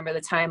even remember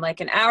the time, like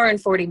 1 hour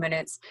and 40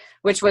 minutes,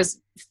 which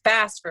was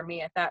fast for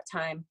me at that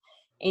time.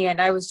 And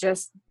I was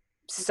just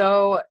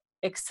so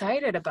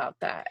excited about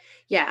that.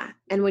 Yeah.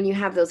 And when you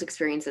have those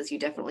experiences, you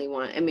definitely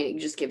it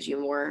just gives you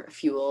more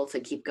fuel to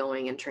keep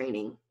going and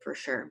training for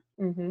sure.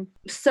 Mm-hmm.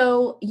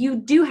 So you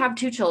do have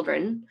 2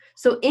 children.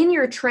 So in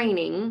your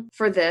training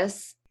for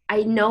this,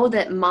 I know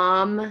that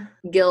mom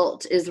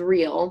guilt is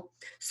real.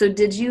 So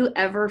did you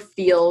ever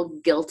feel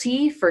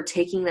guilty for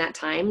taking that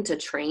time to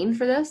train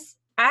for this?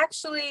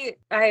 Actually,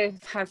 I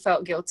have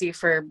felt guilty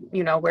for,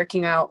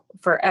 working out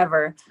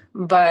forever,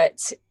 but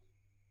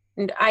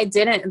I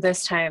didn't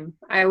this time.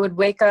 I would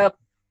wake up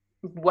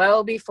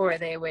well before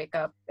they wake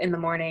up in the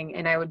morning,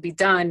 and I would be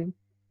done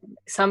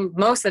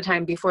most of the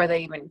time before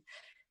they even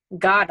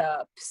got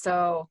up.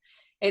 So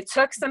it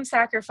took some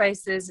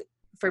sacrifices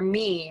for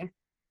me,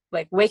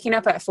 like waking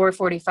up at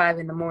 4:45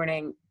 in the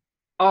morning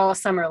all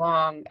summer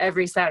long,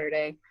 every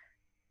Saturday,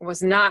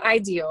 was not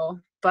ideal,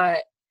 but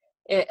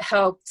it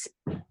helped.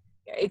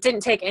 It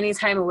didn't take any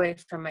time away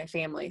from my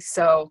family.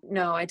 So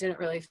no, I didn't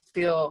really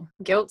feel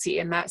guilty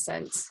in that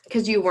sense.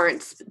 Because you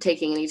weren't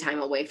taking any time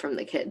away from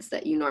the kids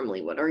that you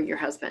normally would, or your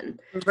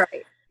husband.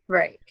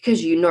 Right.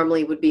 Because you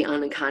normally would be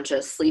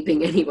unconscious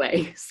sleeping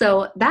anyway.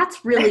 So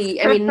that's really,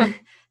 I mean,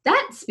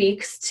 that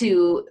speaks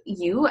to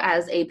you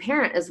as a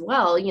parent as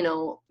well, you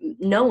know,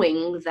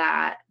 knowing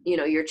that, you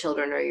know, your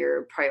children are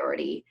your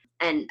priority.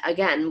 And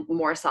again,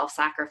 more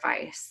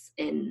self-sacrifice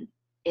in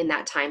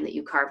that time that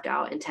you carved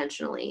out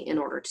intentionally in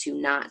order to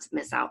not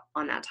miss out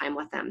on that time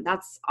with them.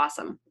 That's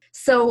awesome.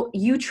 So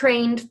you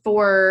trained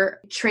for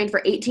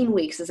 18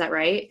 weeks, is that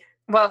right?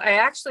 Well, I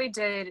actually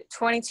did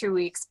 22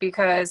 weeks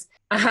because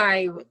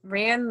I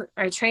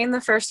trained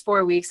the first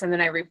 4 weeks, and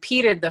then I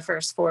repeated the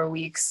first 4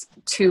 weeks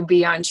to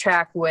be on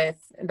track with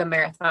the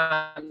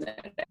marathon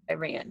that I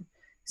ran.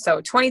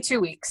 So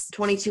 22 weeks.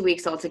 22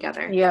 weeks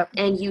altogether. Yep.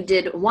 And you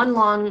did one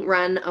long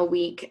run a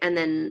week, and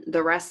then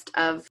the rest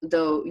of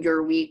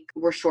your week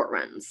were short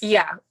runs.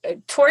 Yeah.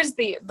 Towards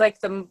the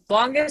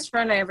longest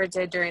run I ever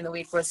did during the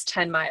week was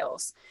 10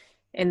 miles.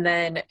 And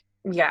then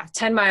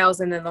 10 miles.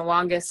 And then the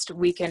longest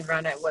weekend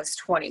run, it was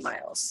 20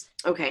 miles.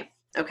 Okay.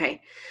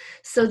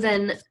 So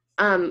then,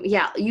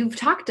 you've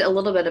talked a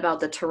little bit about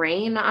the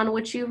terrain on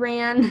which you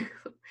ran.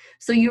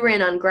 So you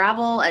ran on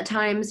gravel at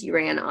times, you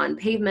ran on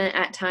pavement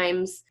at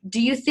times.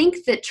 Do you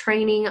think that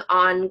training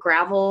on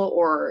gravel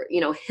or,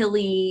 you know,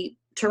 hilly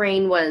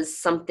terrain was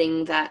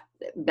something that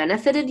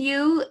benefited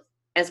you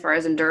as far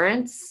as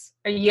endurance?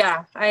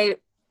 Yeah,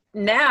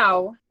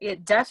 now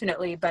it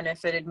definitely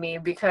benefited me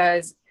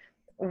because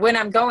when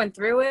I'm going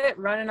through it,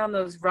 running on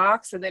those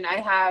rocks, and then I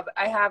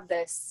have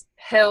this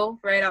hill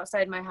right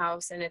outside my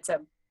house, and it's a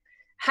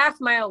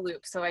half-mile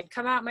loop. So I'd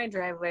come out my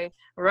driveway,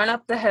 run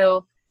up the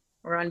hill,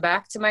 run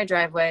back to my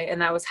driveway,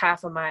 and that was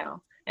half a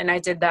mile. And I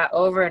did that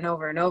over and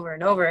over and over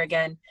and over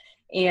again.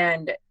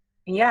 And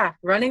yeah,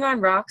 running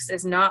on rocks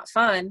is not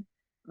fun,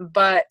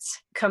 but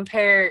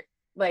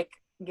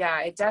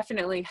it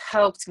definitely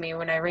helped me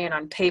when I ran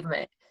on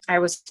pavement. I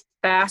was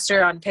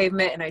faster on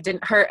pavement and I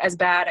didn't hurt as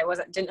bad.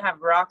 Didn't have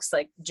rocks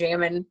like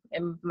jamming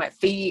in my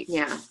feet.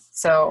 Yeah.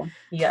 So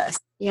yes.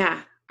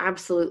 Yeah,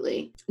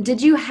 absolutely.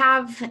 Did you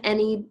have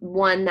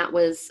anyone that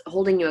was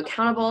holding you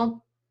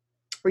accountable?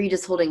 Were you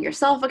just holding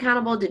yourself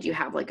accountable? Did you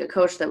have like a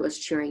coach that was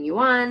cheering you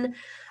on?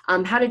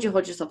 How did you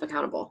hold yourself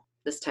accountable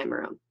this time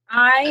around?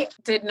 I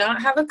did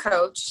not have a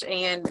coach,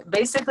 and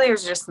basically it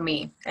was just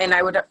me. And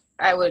I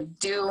would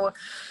do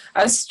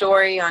a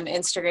story on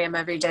Instagram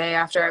every day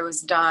after I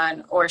was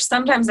done, or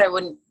sometimes I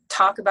wouldn't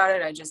talk about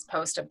it. I just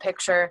post a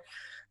picture,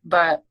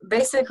 but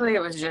basically it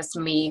was just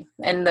me,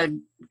 and the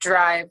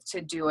drive to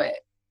do it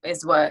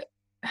is what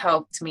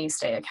helped me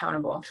stay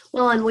accountable.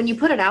 Well, and when you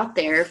put it out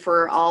there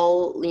for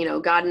all, you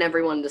know, God and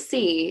everyone to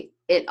see,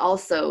 it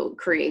also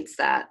creates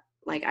that,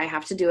 like, I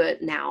have to do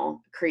it now,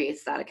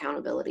 creates that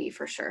accountability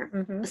for sure.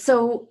 Mm-hmm.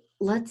 So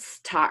let's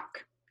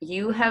talk.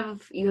 You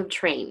have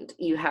trained,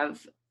 you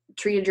have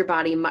treated your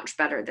body much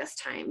better this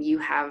time. You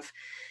have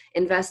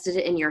invested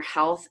in your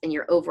health and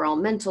your overall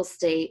mental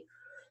state.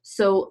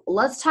 So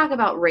let's talk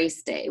about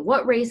race day.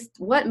 What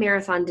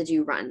marathon did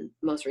you run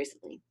most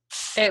recently?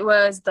 It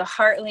was the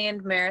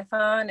Heartland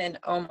Marathon in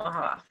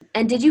Omaha.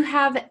 And did you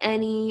have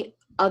any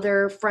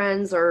other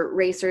friends or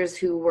racers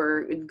who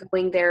were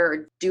going there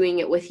or doing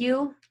it with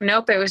you?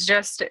 Nope, it was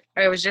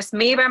just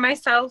me by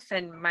myself,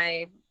 and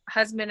my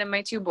husband and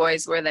my 2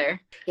 boys were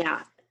there.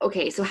 Yeah.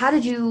 Okay, so how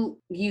did you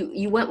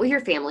went with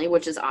your family,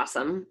 which is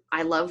awesome.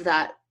 I love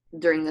that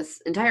during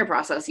this entire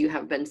process you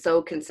have been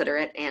so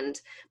considerate and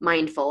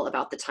mindful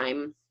about the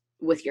time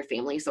with your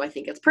family. So I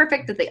think it's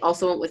perfect that they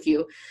also went with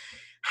you.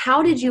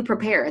 How did you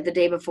prepare the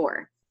day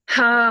before?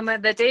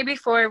 The day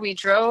before we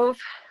drove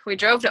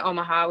to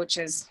Omaha, which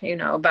is, you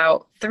know,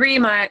 about 3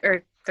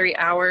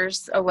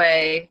 hours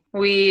away.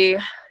 We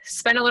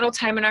spent a little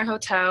time in our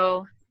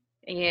hotel,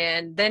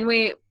 and then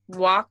we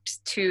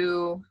walked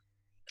to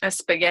a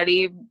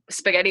spaghetti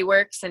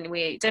works, and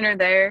we ate dinner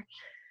there.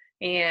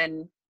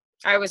 And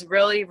I was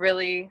really,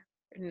 really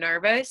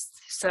nervous.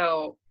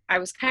 So I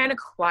was kind of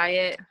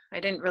quiet. I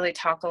didn't really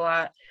talk a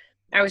lot.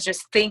 I was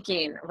just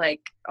thinking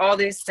like all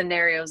these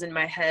scenarios in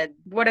my head.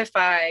 What if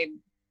I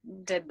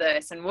did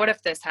this? And what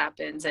if this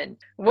happens? And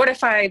what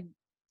if I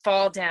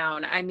fall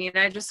down? I mean,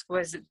 I just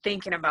was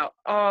thinking about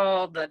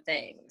all the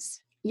things.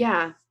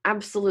 Yeah,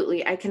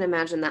 absolutely. I can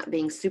imagine that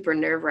being super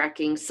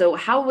nerve-wracking. So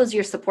how was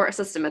your support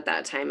system at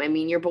that time? I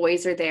mean, your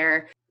boys are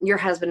there, your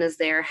husband is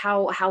there.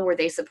 How were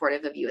they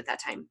supportive of you at that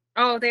time?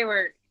 Oh, they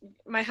were.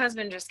 My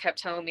husband just kept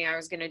telling me I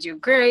was going to do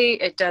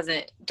great. It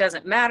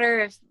doesn't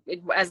matter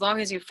as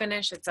long as you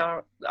finish, it's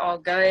all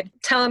good.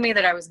 Telling me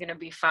that I was going to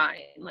be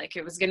fine. Like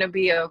it was going to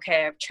be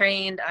okay. I've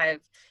trained,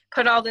 I've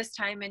put all this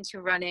time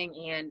into running,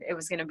 and it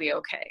was going to be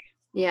okay.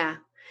 Yeah.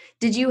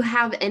 Did you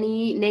have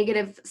any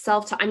negative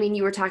self-talk? I mean,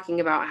 you were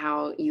talking about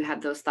how you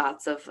had those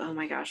thoughts of, oh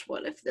my gosh,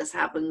 what if this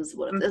happens?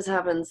 What if this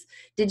happens?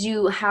 Did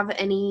you have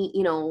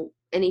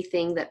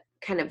anything that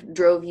kind of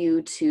drove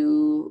you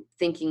to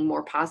thinking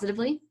more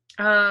positively?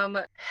 Um,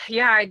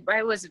 yeah,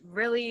 I was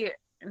really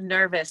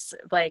nervous.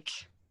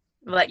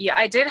 Yeah,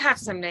 I did have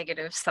some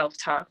negative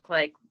self-talk.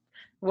 Like,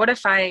 what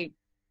if I,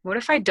 what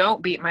if I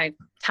don't beat my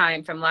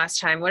time from last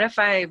time? What if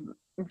I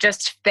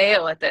just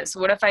fail at this?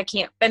 What if I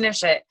can't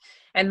finish it?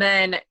 And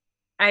then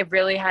I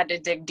really had to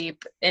dig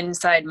deep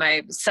inside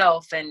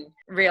myself and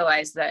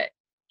realize that,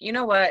 you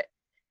know what?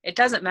 It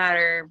doesn't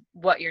matter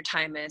what your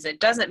time is. It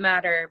doesn't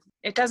matter.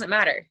 It doesn't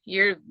matter.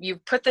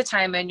 You've put the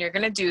time in, you're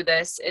going to do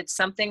this. It's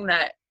something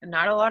that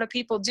not a lot of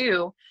people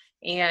do.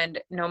 And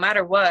no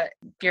matter what,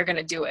 you're going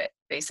to do it,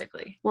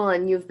 basically. Well,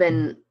 and you've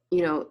been,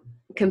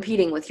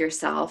 competing with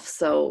yourself.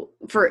 So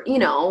for,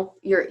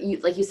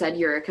 like you said,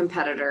 you're a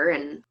competitor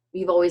and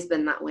you've always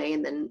been that way.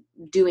 And then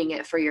doing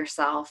it for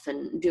yourself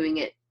and doing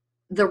it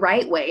the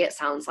right way, it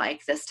sounds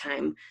like this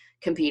time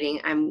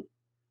competing. I'm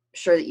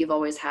sure that you've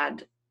always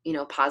had,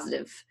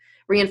 positive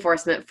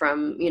reinforcement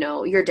from,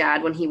 your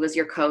dad when he was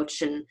your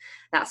coach and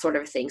that sort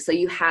of thing. So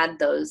you had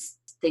those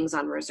things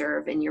on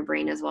reserve in your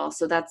brain as well.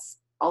 So that's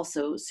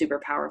also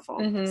super powerful.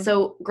 Mm-hmm.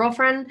 So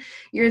girlfriend,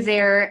 you're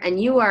there and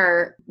you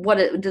are,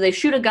 do they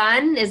shoot a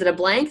gun? Is it a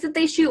blank that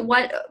they shoot?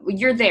 What?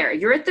 You're there.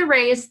 You're at the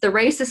race. The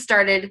race has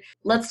started.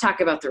 Let's talk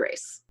about the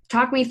race.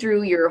 Talk me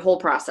through your whole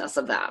process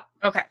of that.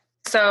 Okay.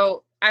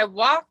 So I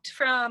walked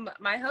from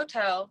my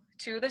hotel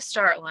to the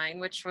start line,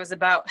 which was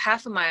about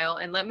half a mile.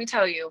 And let me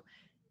tell you,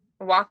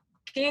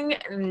 walking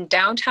in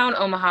downtown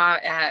Omaha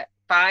at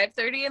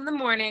 5:30 in the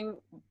morning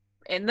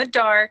in the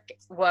dark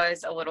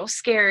was a little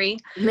scary,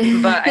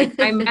 but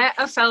I met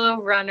a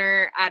fellow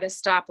runner at a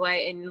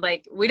stoplight and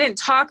like, we didn't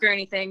talk or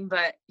anything,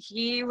 but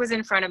he was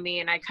in front of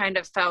me and I kind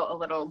of felt a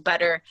little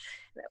better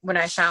when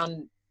I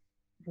found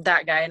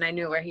that guy and I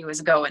knew where he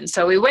was going.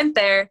 So we went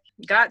there,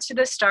 got to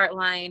the start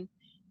line,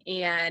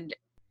 and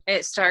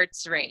it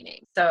starts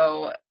raining.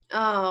 So,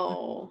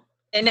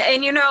 and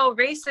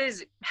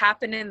races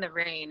happen in the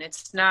rain.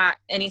 It's not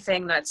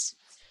anything that's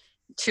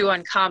too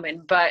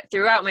uncommon, but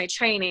throughout my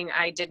training,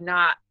 I did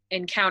not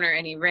encounter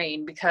any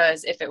rain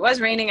because if it was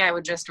raining, I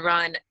would just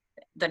run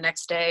the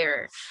next day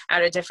or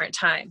at a different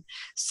time.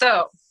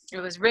 So it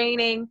was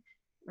raining.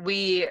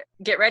 We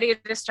get ready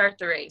to start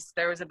the race.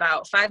 There was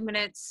about 5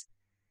 minutes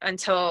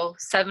until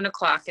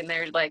 7:00 and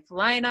they're like,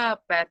 line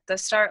up at the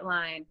start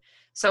line.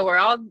 So we're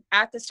all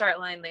at the start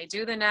line. They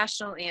do the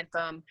national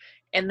anthem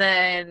and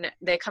then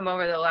they come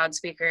over the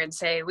loudspeaker and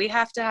say, we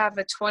have to have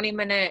a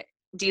 20-minute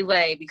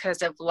delay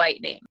because of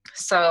lightning.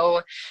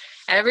 So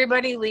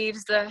everybody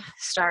leaves the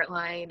start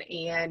line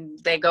and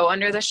they go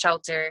under the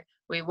shelter.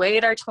 We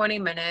wait our 20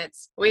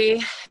 minutes.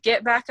 We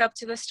get back up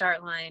to the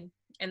start line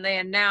and they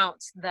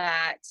announce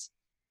that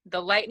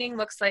the lightning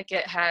looks like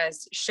it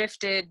has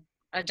shifted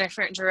a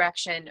different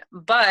direction,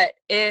 but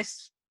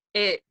if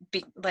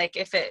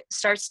it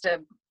starts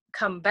to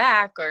come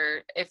back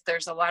or if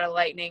there's a lot of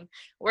lightning,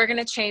 we're going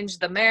to change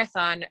the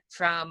marathon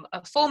from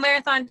a full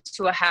marathon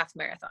to a half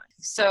marathon.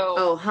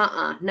 So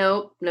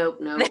nope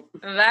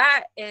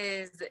that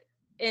is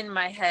in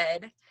my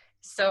head.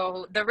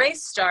 So the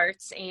race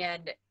starts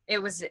and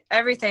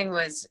everything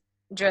was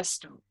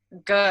just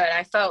good.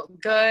 I felt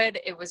good.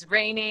 It was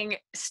raining,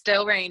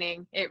 still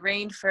raining. It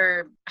rained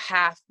for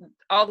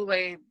all the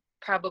way,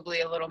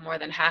 probably a little more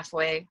than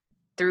halfway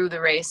through the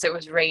race. It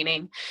was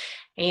raining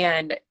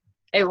and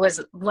it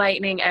was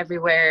lightning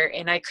everywhere.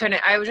 And I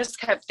just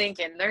kept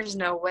thinking, there's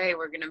no way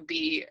we're going to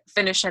be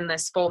finishing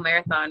this full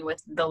marathon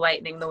with the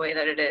lightning the way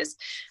that it is.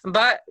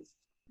 But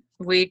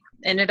we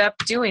ended up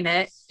doing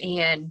it.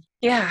 And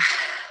yeah.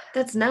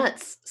 That's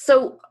nuts.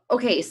 So,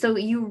 okay. So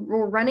you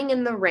were running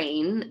in the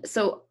rain.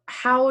 So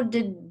how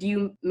did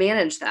you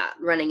manage that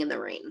running in the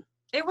rain?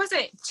 It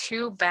wasn't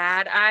too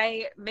bad.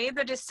 I made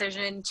the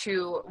decision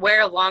to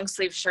wear a long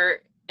sleeve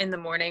shirt in the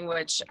morning,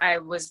 which I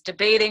was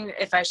debating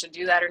if I should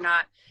do that or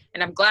not.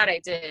 And I'm glad I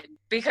did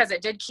because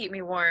it did keep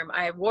me warm.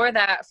 I wore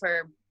that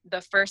for the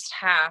first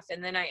half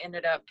and then I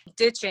ended up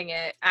ditching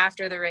it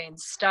after the rain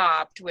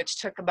stopped, which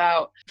took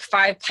about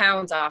 5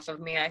 pounds off of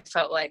me, I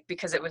felt like,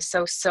 because it was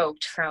so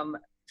soaked from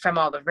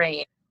all the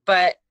rain.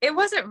 But it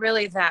wasn't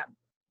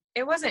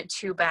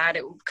too bad.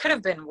 It could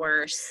have been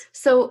worse.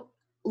 So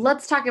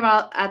let's talk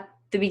about at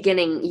the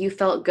beginning, you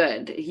felt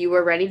good. You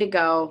were ready to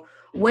go.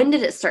 When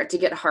did it start to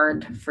get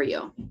hard for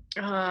you?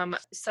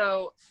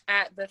 So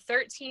at the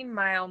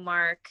 13-mile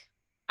mark,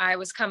 I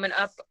was coming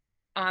up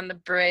on the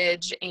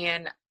bridge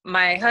and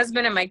my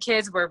husband and my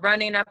kids were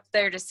running up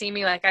there to see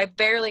me. Like I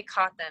barely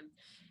caught them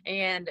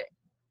and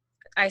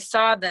I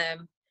saw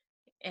them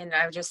and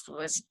I just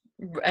was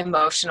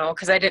emotional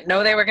because I didn't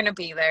know they were going to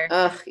be there.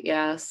 Ugh,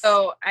 yes.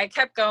 So I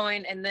kept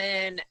going and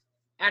then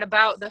at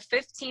about the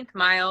 15th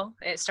mile,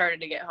 it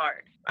started to get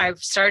hard. I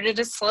started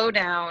to slow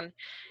down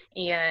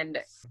and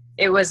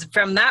it was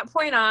from that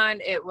point on,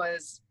 it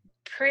was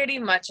pretty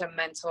much a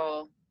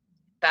mental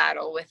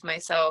battle with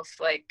myself,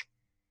 like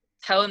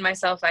telling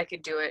myself I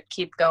could do it,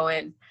 keep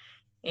going,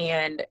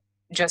 and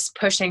just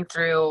pushing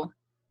through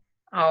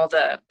all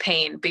the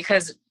pain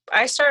because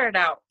I started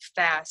out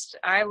fast.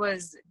 I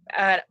was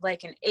at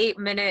like an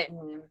 8-minute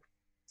and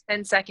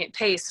 10-second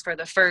pace for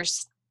the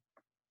first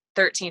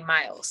 13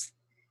 miles.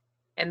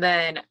 And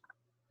then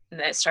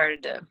it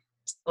started to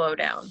slow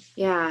down.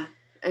 Yeah.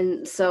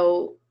 And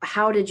so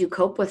how did you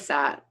cope with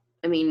that?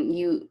 I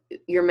mean,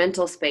 your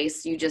mental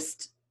space,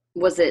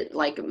 was it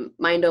like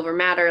mind over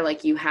matter?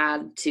 Like you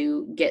had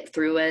to get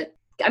through it?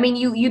 I mean,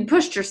 you'd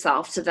pushed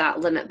yourself to that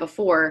limit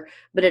before,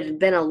 but it had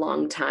been a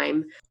long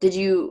time. Did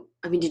you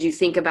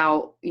think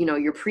about,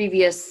 your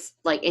previous,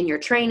 like in your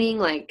training,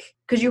 like,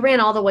 cause you ran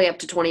all the way up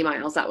to 20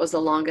 miles. That was the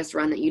longest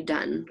run that you'd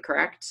done,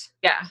 correct?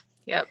 Yeah.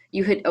 Yep.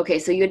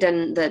 So you had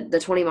done the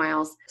 20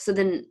 miles. So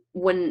then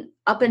when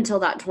up until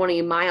that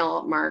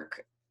 20-mile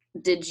mark,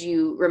 did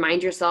you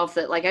remind yourself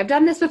that like, I've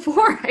done this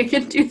before, I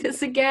can do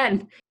this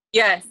again?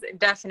 Yes,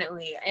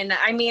 definitely. And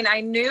I mean,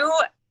 I knew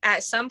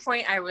at some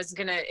point it was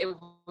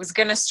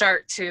gonna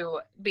start to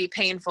be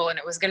painful and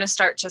it was gonna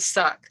start to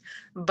suck.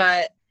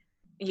 But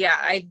yeah,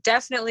 I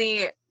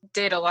definitely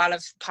did a lot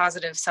of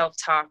positive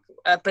self-talk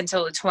up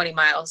until the 20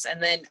 miles.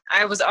 And then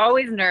I was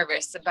always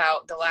nervous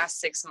about the last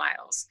 6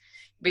 miles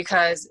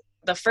because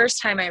the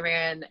first time I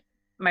ran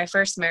my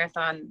first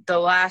marathon, the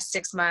last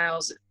 6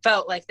 miles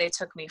felt like they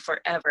took me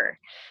forever.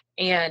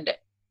 And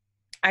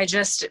I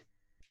just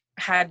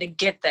had to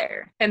get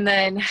there. And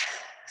then,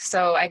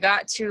 so I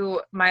got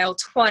to mile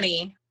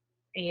 20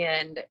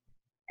 and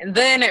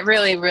then it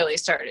really, really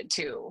started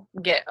to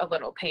get a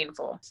little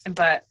painful.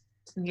 But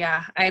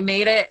yeah, I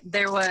made it.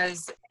 It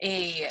was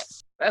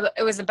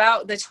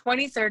about the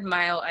 23rd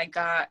mile. I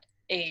got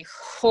a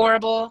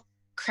horrible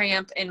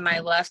cramp in my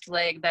left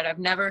leg that I've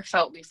never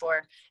felt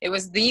before. It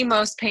was the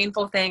most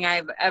painful thing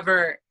I've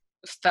ever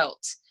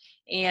felt.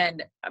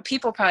 And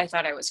people probably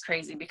thought I was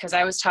crazy because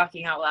I was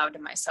talking out loud to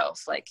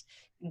myself, like,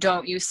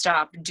 don't you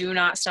stop, do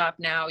not stop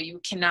now. You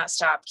cannot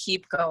stop,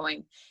 keep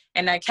going.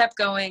 And I kept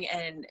going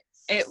and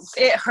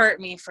it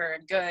hurt me for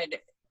a good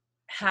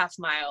half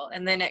mile.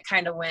 And then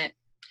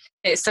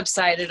it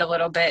subsided a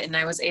little bit and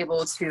I was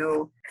able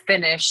to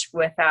finish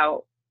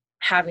without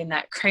having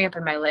that cramp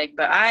in my leg,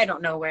 but I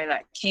don't know where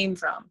that came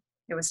from.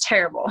 It was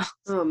terrible.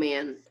 Oh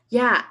man.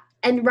 Yeah.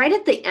 And right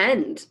at the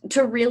end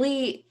to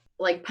really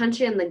like punch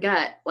you in the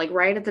gut, like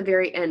right at the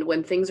very end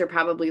when things are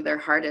probably their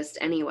hardest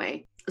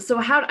anyway. So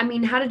how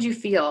did you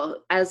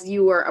feel as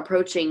you were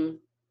approaching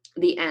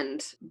the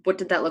end? What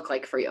did that look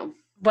like for you?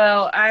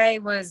 Well, I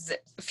was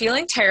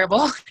feeling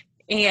terrible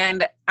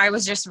and I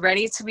was just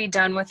ready to be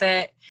done with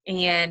it.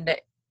 And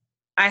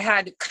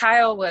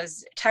Kyle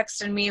was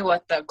texting me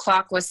what the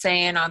clock was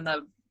saying on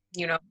the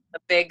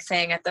big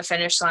thing at the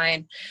finish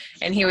line.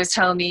 And he was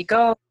telling me,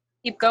 go,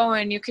 keep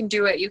going. You can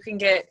do it.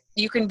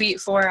 You can beat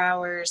 4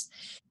 hours.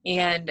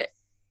 And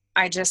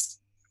I just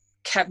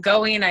kept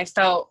going. I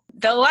felt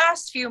the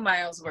last few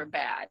miles were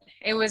bad.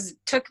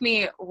 Took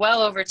me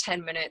well over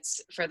 10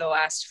 minutes for the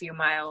last few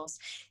miles.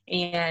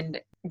 And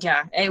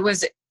yeah, I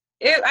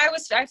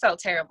felt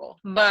terrible.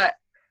 But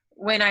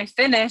when I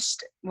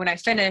finished,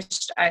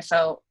 I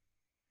felt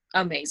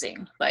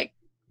amazing. Like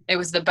it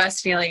was the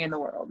best feeling in the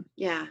world.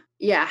 Yeah.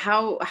 Yeah.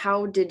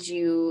 How did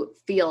you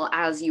feel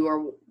as you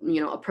were,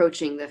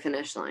 approaching the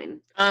finish line?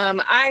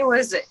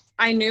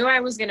 I knew I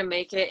was going to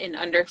make it in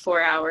under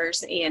 4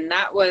 hours. And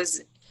that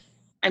was,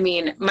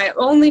 my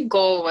only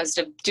goal was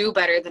to do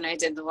better than I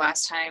did the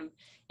last time.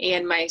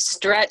 And my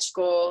stretch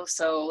goal,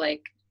 so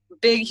like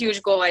big,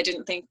 huge goal I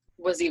didn't think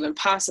was even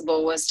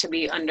possible, was to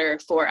be under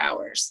 4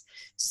 hours.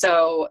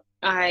 So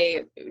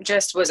I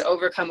just was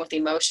overcome with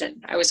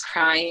emotion. I was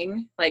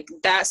crying. Like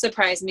that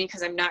surprised me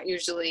because I'm not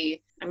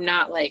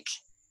like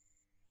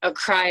a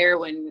crier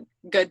when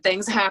good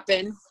things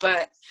happen,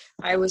 but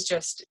I was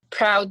just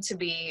proud to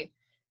be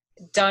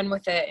done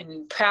with it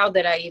and proud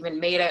that I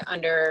even made it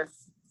under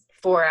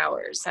 4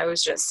 hours. I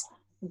was just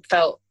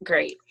felt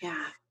great.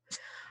 Yeah.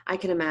 I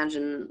can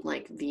imagine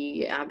like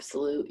the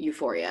absolute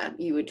euphoria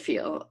you would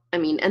feel.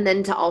 And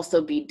then to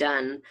also be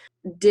done.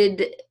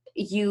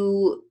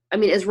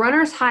 Is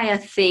runner's high a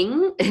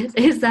thing?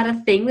 Is that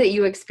a thing that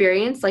you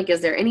experienced? Like,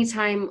 is there any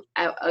time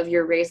of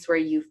your race where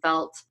you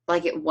felt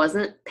like it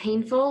wasn't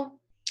painful?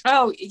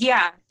 Oh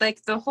yeah.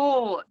 Like the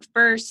whole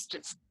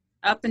first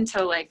up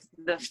until like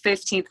the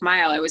 15th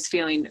mile, I was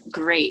feeling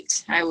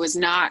great. I was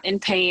not in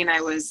pain. I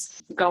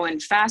was going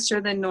faster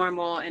than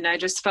normal. And I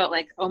just felt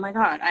like, oh my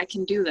God, I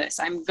can do this.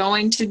 I'm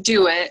going to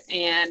do it.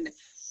 And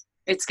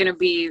it's going to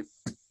be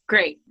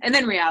great. And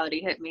then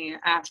reality hit me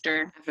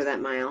after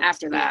that mile.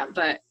 After that. Yeah.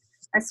 But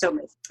I still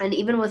made it. And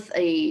even with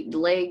a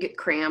leg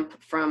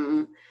cramp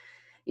from,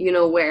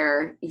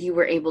 where you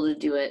were able to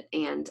do it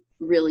and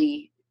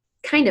really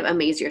kind of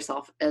amaze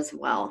yourself as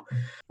well.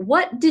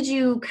 What did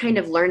you kind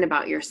of learn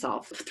about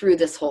yourself through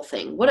this whole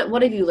thing?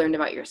 What have you learned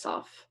about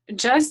yourself?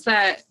 Just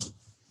that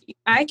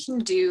I can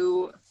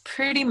do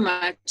pretty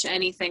much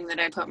anything that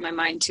I put my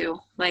mind to.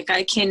 Like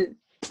I can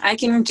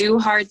do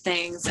hard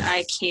things.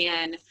 I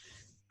can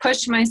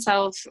push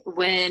myself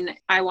when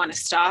I want to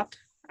stop.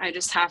 I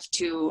just have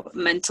to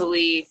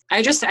mentally,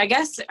 I guess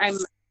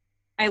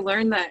I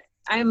learned that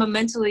I'm a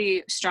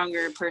mentally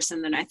stronger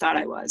person than I thought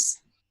I was.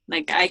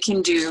 Like I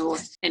can do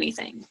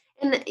anything.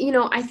 And,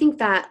 I think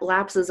that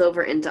lapses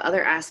over into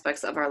other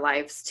aspects of our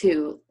lives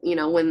too.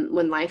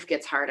 When life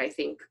gets hard, I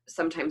think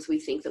sometimes we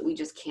think that we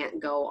just can't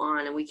go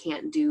on and we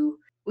can't do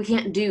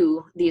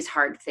these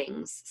hard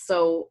things.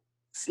 So,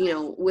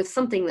 with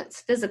something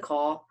that's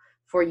physical,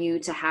 for you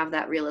to have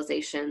that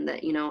realization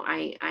that,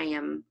 I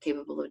am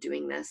capable of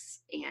doing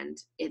this, and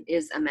it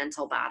is a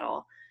mental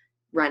battle,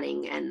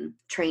 running and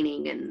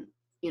training, and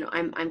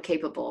I'm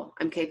capable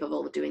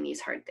of doing these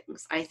hard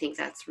things. I think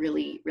that's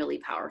really, really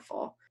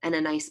powerful, and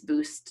a nice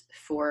boost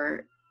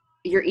for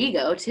your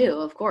ego too,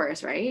 of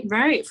course, right?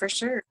 Right, for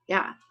sure.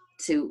 Yeah,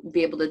 to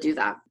be able to do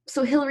that.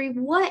 So Hillary,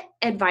 what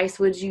advice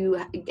would you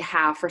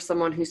have for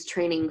someone who's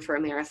training for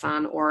a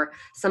marathon or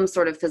some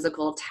sort of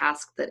physical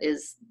task that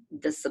is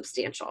this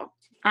substantial?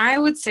 I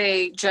would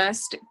say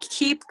just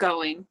keep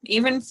going.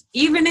 Even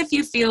if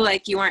you feel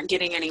like you aren't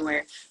getting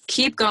anywhere,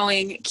 keep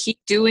going, keep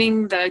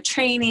doing the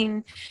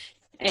training,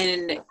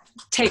 and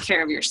take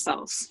care of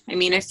yourself. I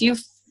mean, if you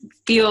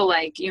feel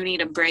like you need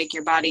a break,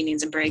 your body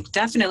needs a break,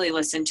 definitely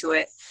listen to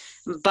it,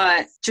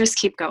 but just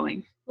keep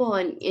going. Well,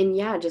 and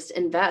yeah, just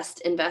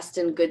invest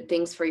in good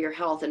things for your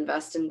health,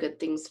 invest in good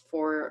things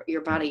for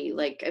your body.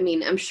 Like, I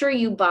mean, I'm sure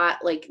you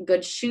bought like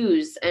good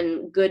shoes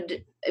and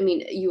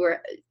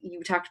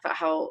you talked about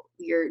how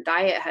your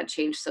diet had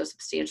changed so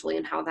substantially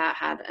and how that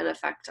had an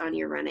effect on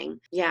your running.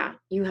 Yeah,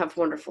 you have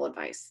wonderful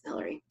advice,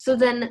 Hillary. So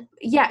then,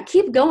 yeah,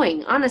 keep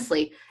going.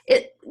 Honestly,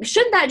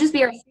 shouldn't that just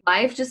be our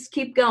life? Just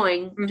keep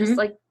going. Mm-hmm. Just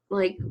like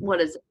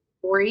what is it?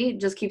 Ori,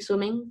 just keep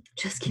swimming.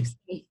 Just keep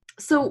swimming.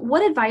 So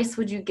what advice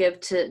would you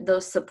give to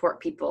those support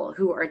people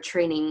who are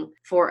training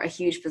for a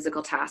huge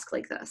physical task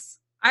like this?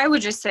 I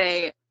would just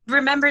say,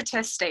 remember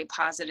to stay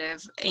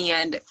positive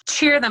and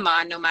cheer them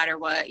on no matter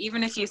what.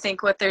 Even if you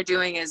think what they're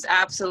doing is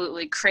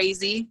absolutely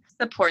crazy,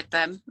 support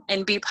them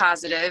and be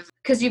positive.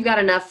 Because you've got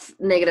enough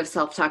negative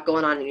self-talk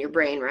going on in your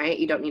brain, right?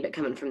 You don't need it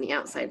coming from the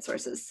outside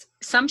sources.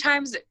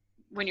 Sometimes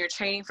when you're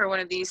training for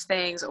one of these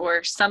things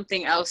or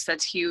something else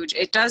that's huge,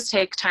 it does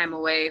take time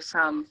away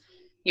from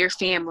your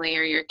family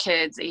or your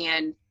kids,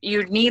 and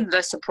you need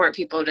the support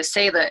people to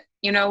say that,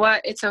 you know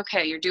what, it's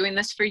okay. You're doing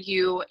this for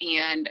you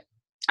and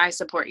I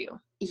support you.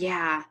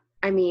 Yeah.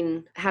 I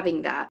mean,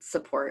 having that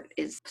support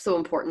is so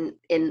important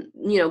in,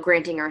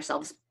 granting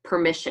ourselves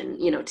permission,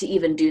 to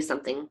even do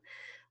something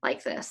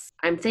like this.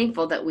 I'm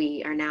thankful that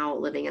we are now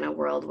living in a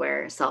world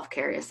where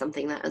self-care is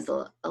something that is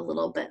a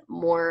little bit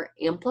more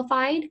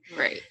amplified.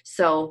 Right.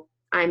 So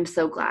I'm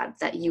so glad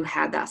that you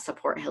had that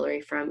support, Hillary,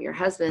 from your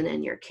husband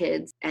and your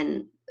kids,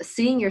 and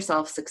seeing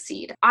yourself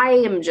succeed. I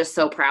am just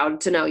so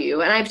proud to know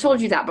you. And I've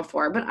told you that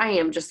before, but I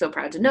am just so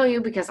proud to know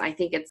you because I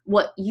think it's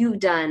what you've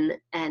done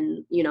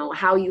and,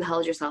 how you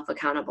held yourself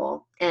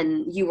accountable.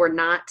 And you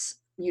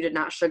did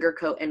not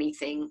sugarcoat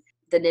anything.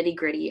 The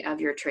nitty-gritty of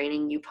your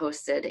training you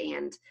posted,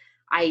 and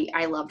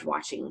I loved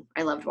watching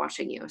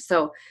you.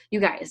 So you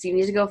guys, you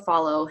need to go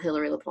follow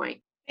Hillary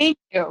LaPointe. Thank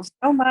you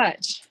so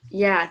much.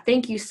 Yeah,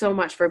 thank you so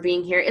much for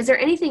being here. Is there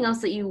anything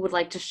else that you would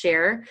like to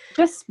share?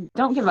 Just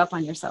don't give up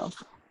on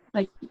yourself.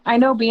 Like, I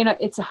know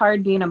it's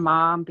hard being a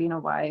mom, being a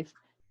wife,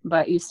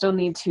 but you still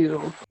need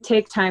to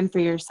take time for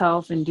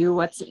yourself and do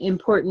what's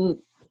important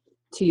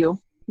to you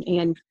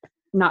and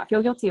not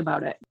feel guilty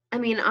about it. I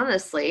mean,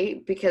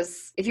 honestly,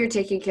 because if you're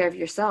taking care of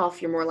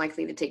yourself, you're more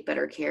likely to take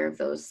better care of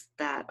those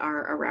that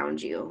are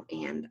around you.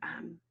 And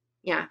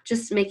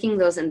just making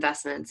those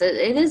investments.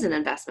 It is an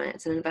investment.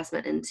 It's an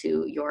investment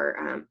into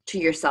your to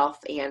yourself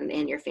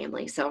and your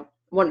family. So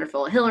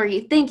wonderful.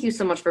 Hillary, thank you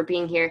so much for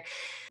being here.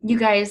 You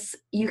guys,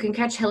 you can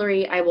catch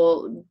Hillary. I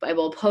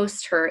will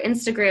post her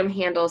Instagram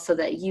handle so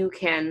that you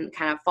can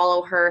kind of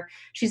follow her.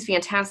 She's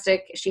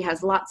fantastic. She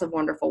has lots of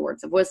wonderful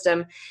words of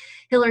wisdom.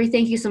 Hillary,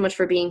 thank you so much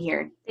for being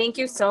here. Thank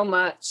you so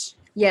much.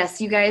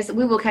 Yes, you guys,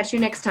 we will catch you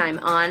next time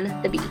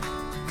on The Bee.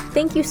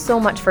 Thank you so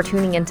much for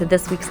tuning into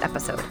this week's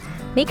episode.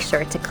 Make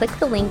sure to click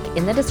the link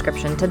in the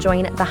description to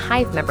join the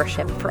Hive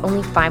membership for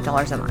only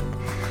 $5 a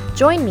month.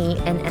 Join me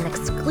in an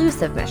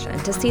exclusive mission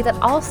to see that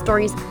all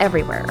stories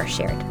everywhere are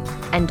shared.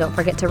 And don't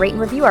forget to rate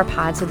and review our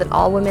pod so that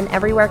all women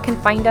everywhere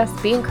can find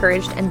us, be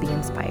encouraged, and be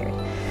inspired.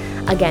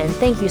 Again,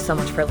 thank you so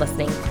much for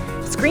listening.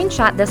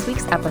 Screenshot this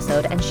week's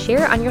episode and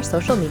share on your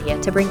social media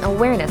to bring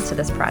awareness to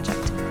this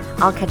project.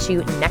 I'll catch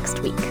you next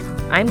week.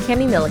 I'm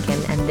Cami Milliken,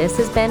 and this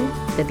has been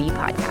The Bee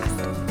Podcast.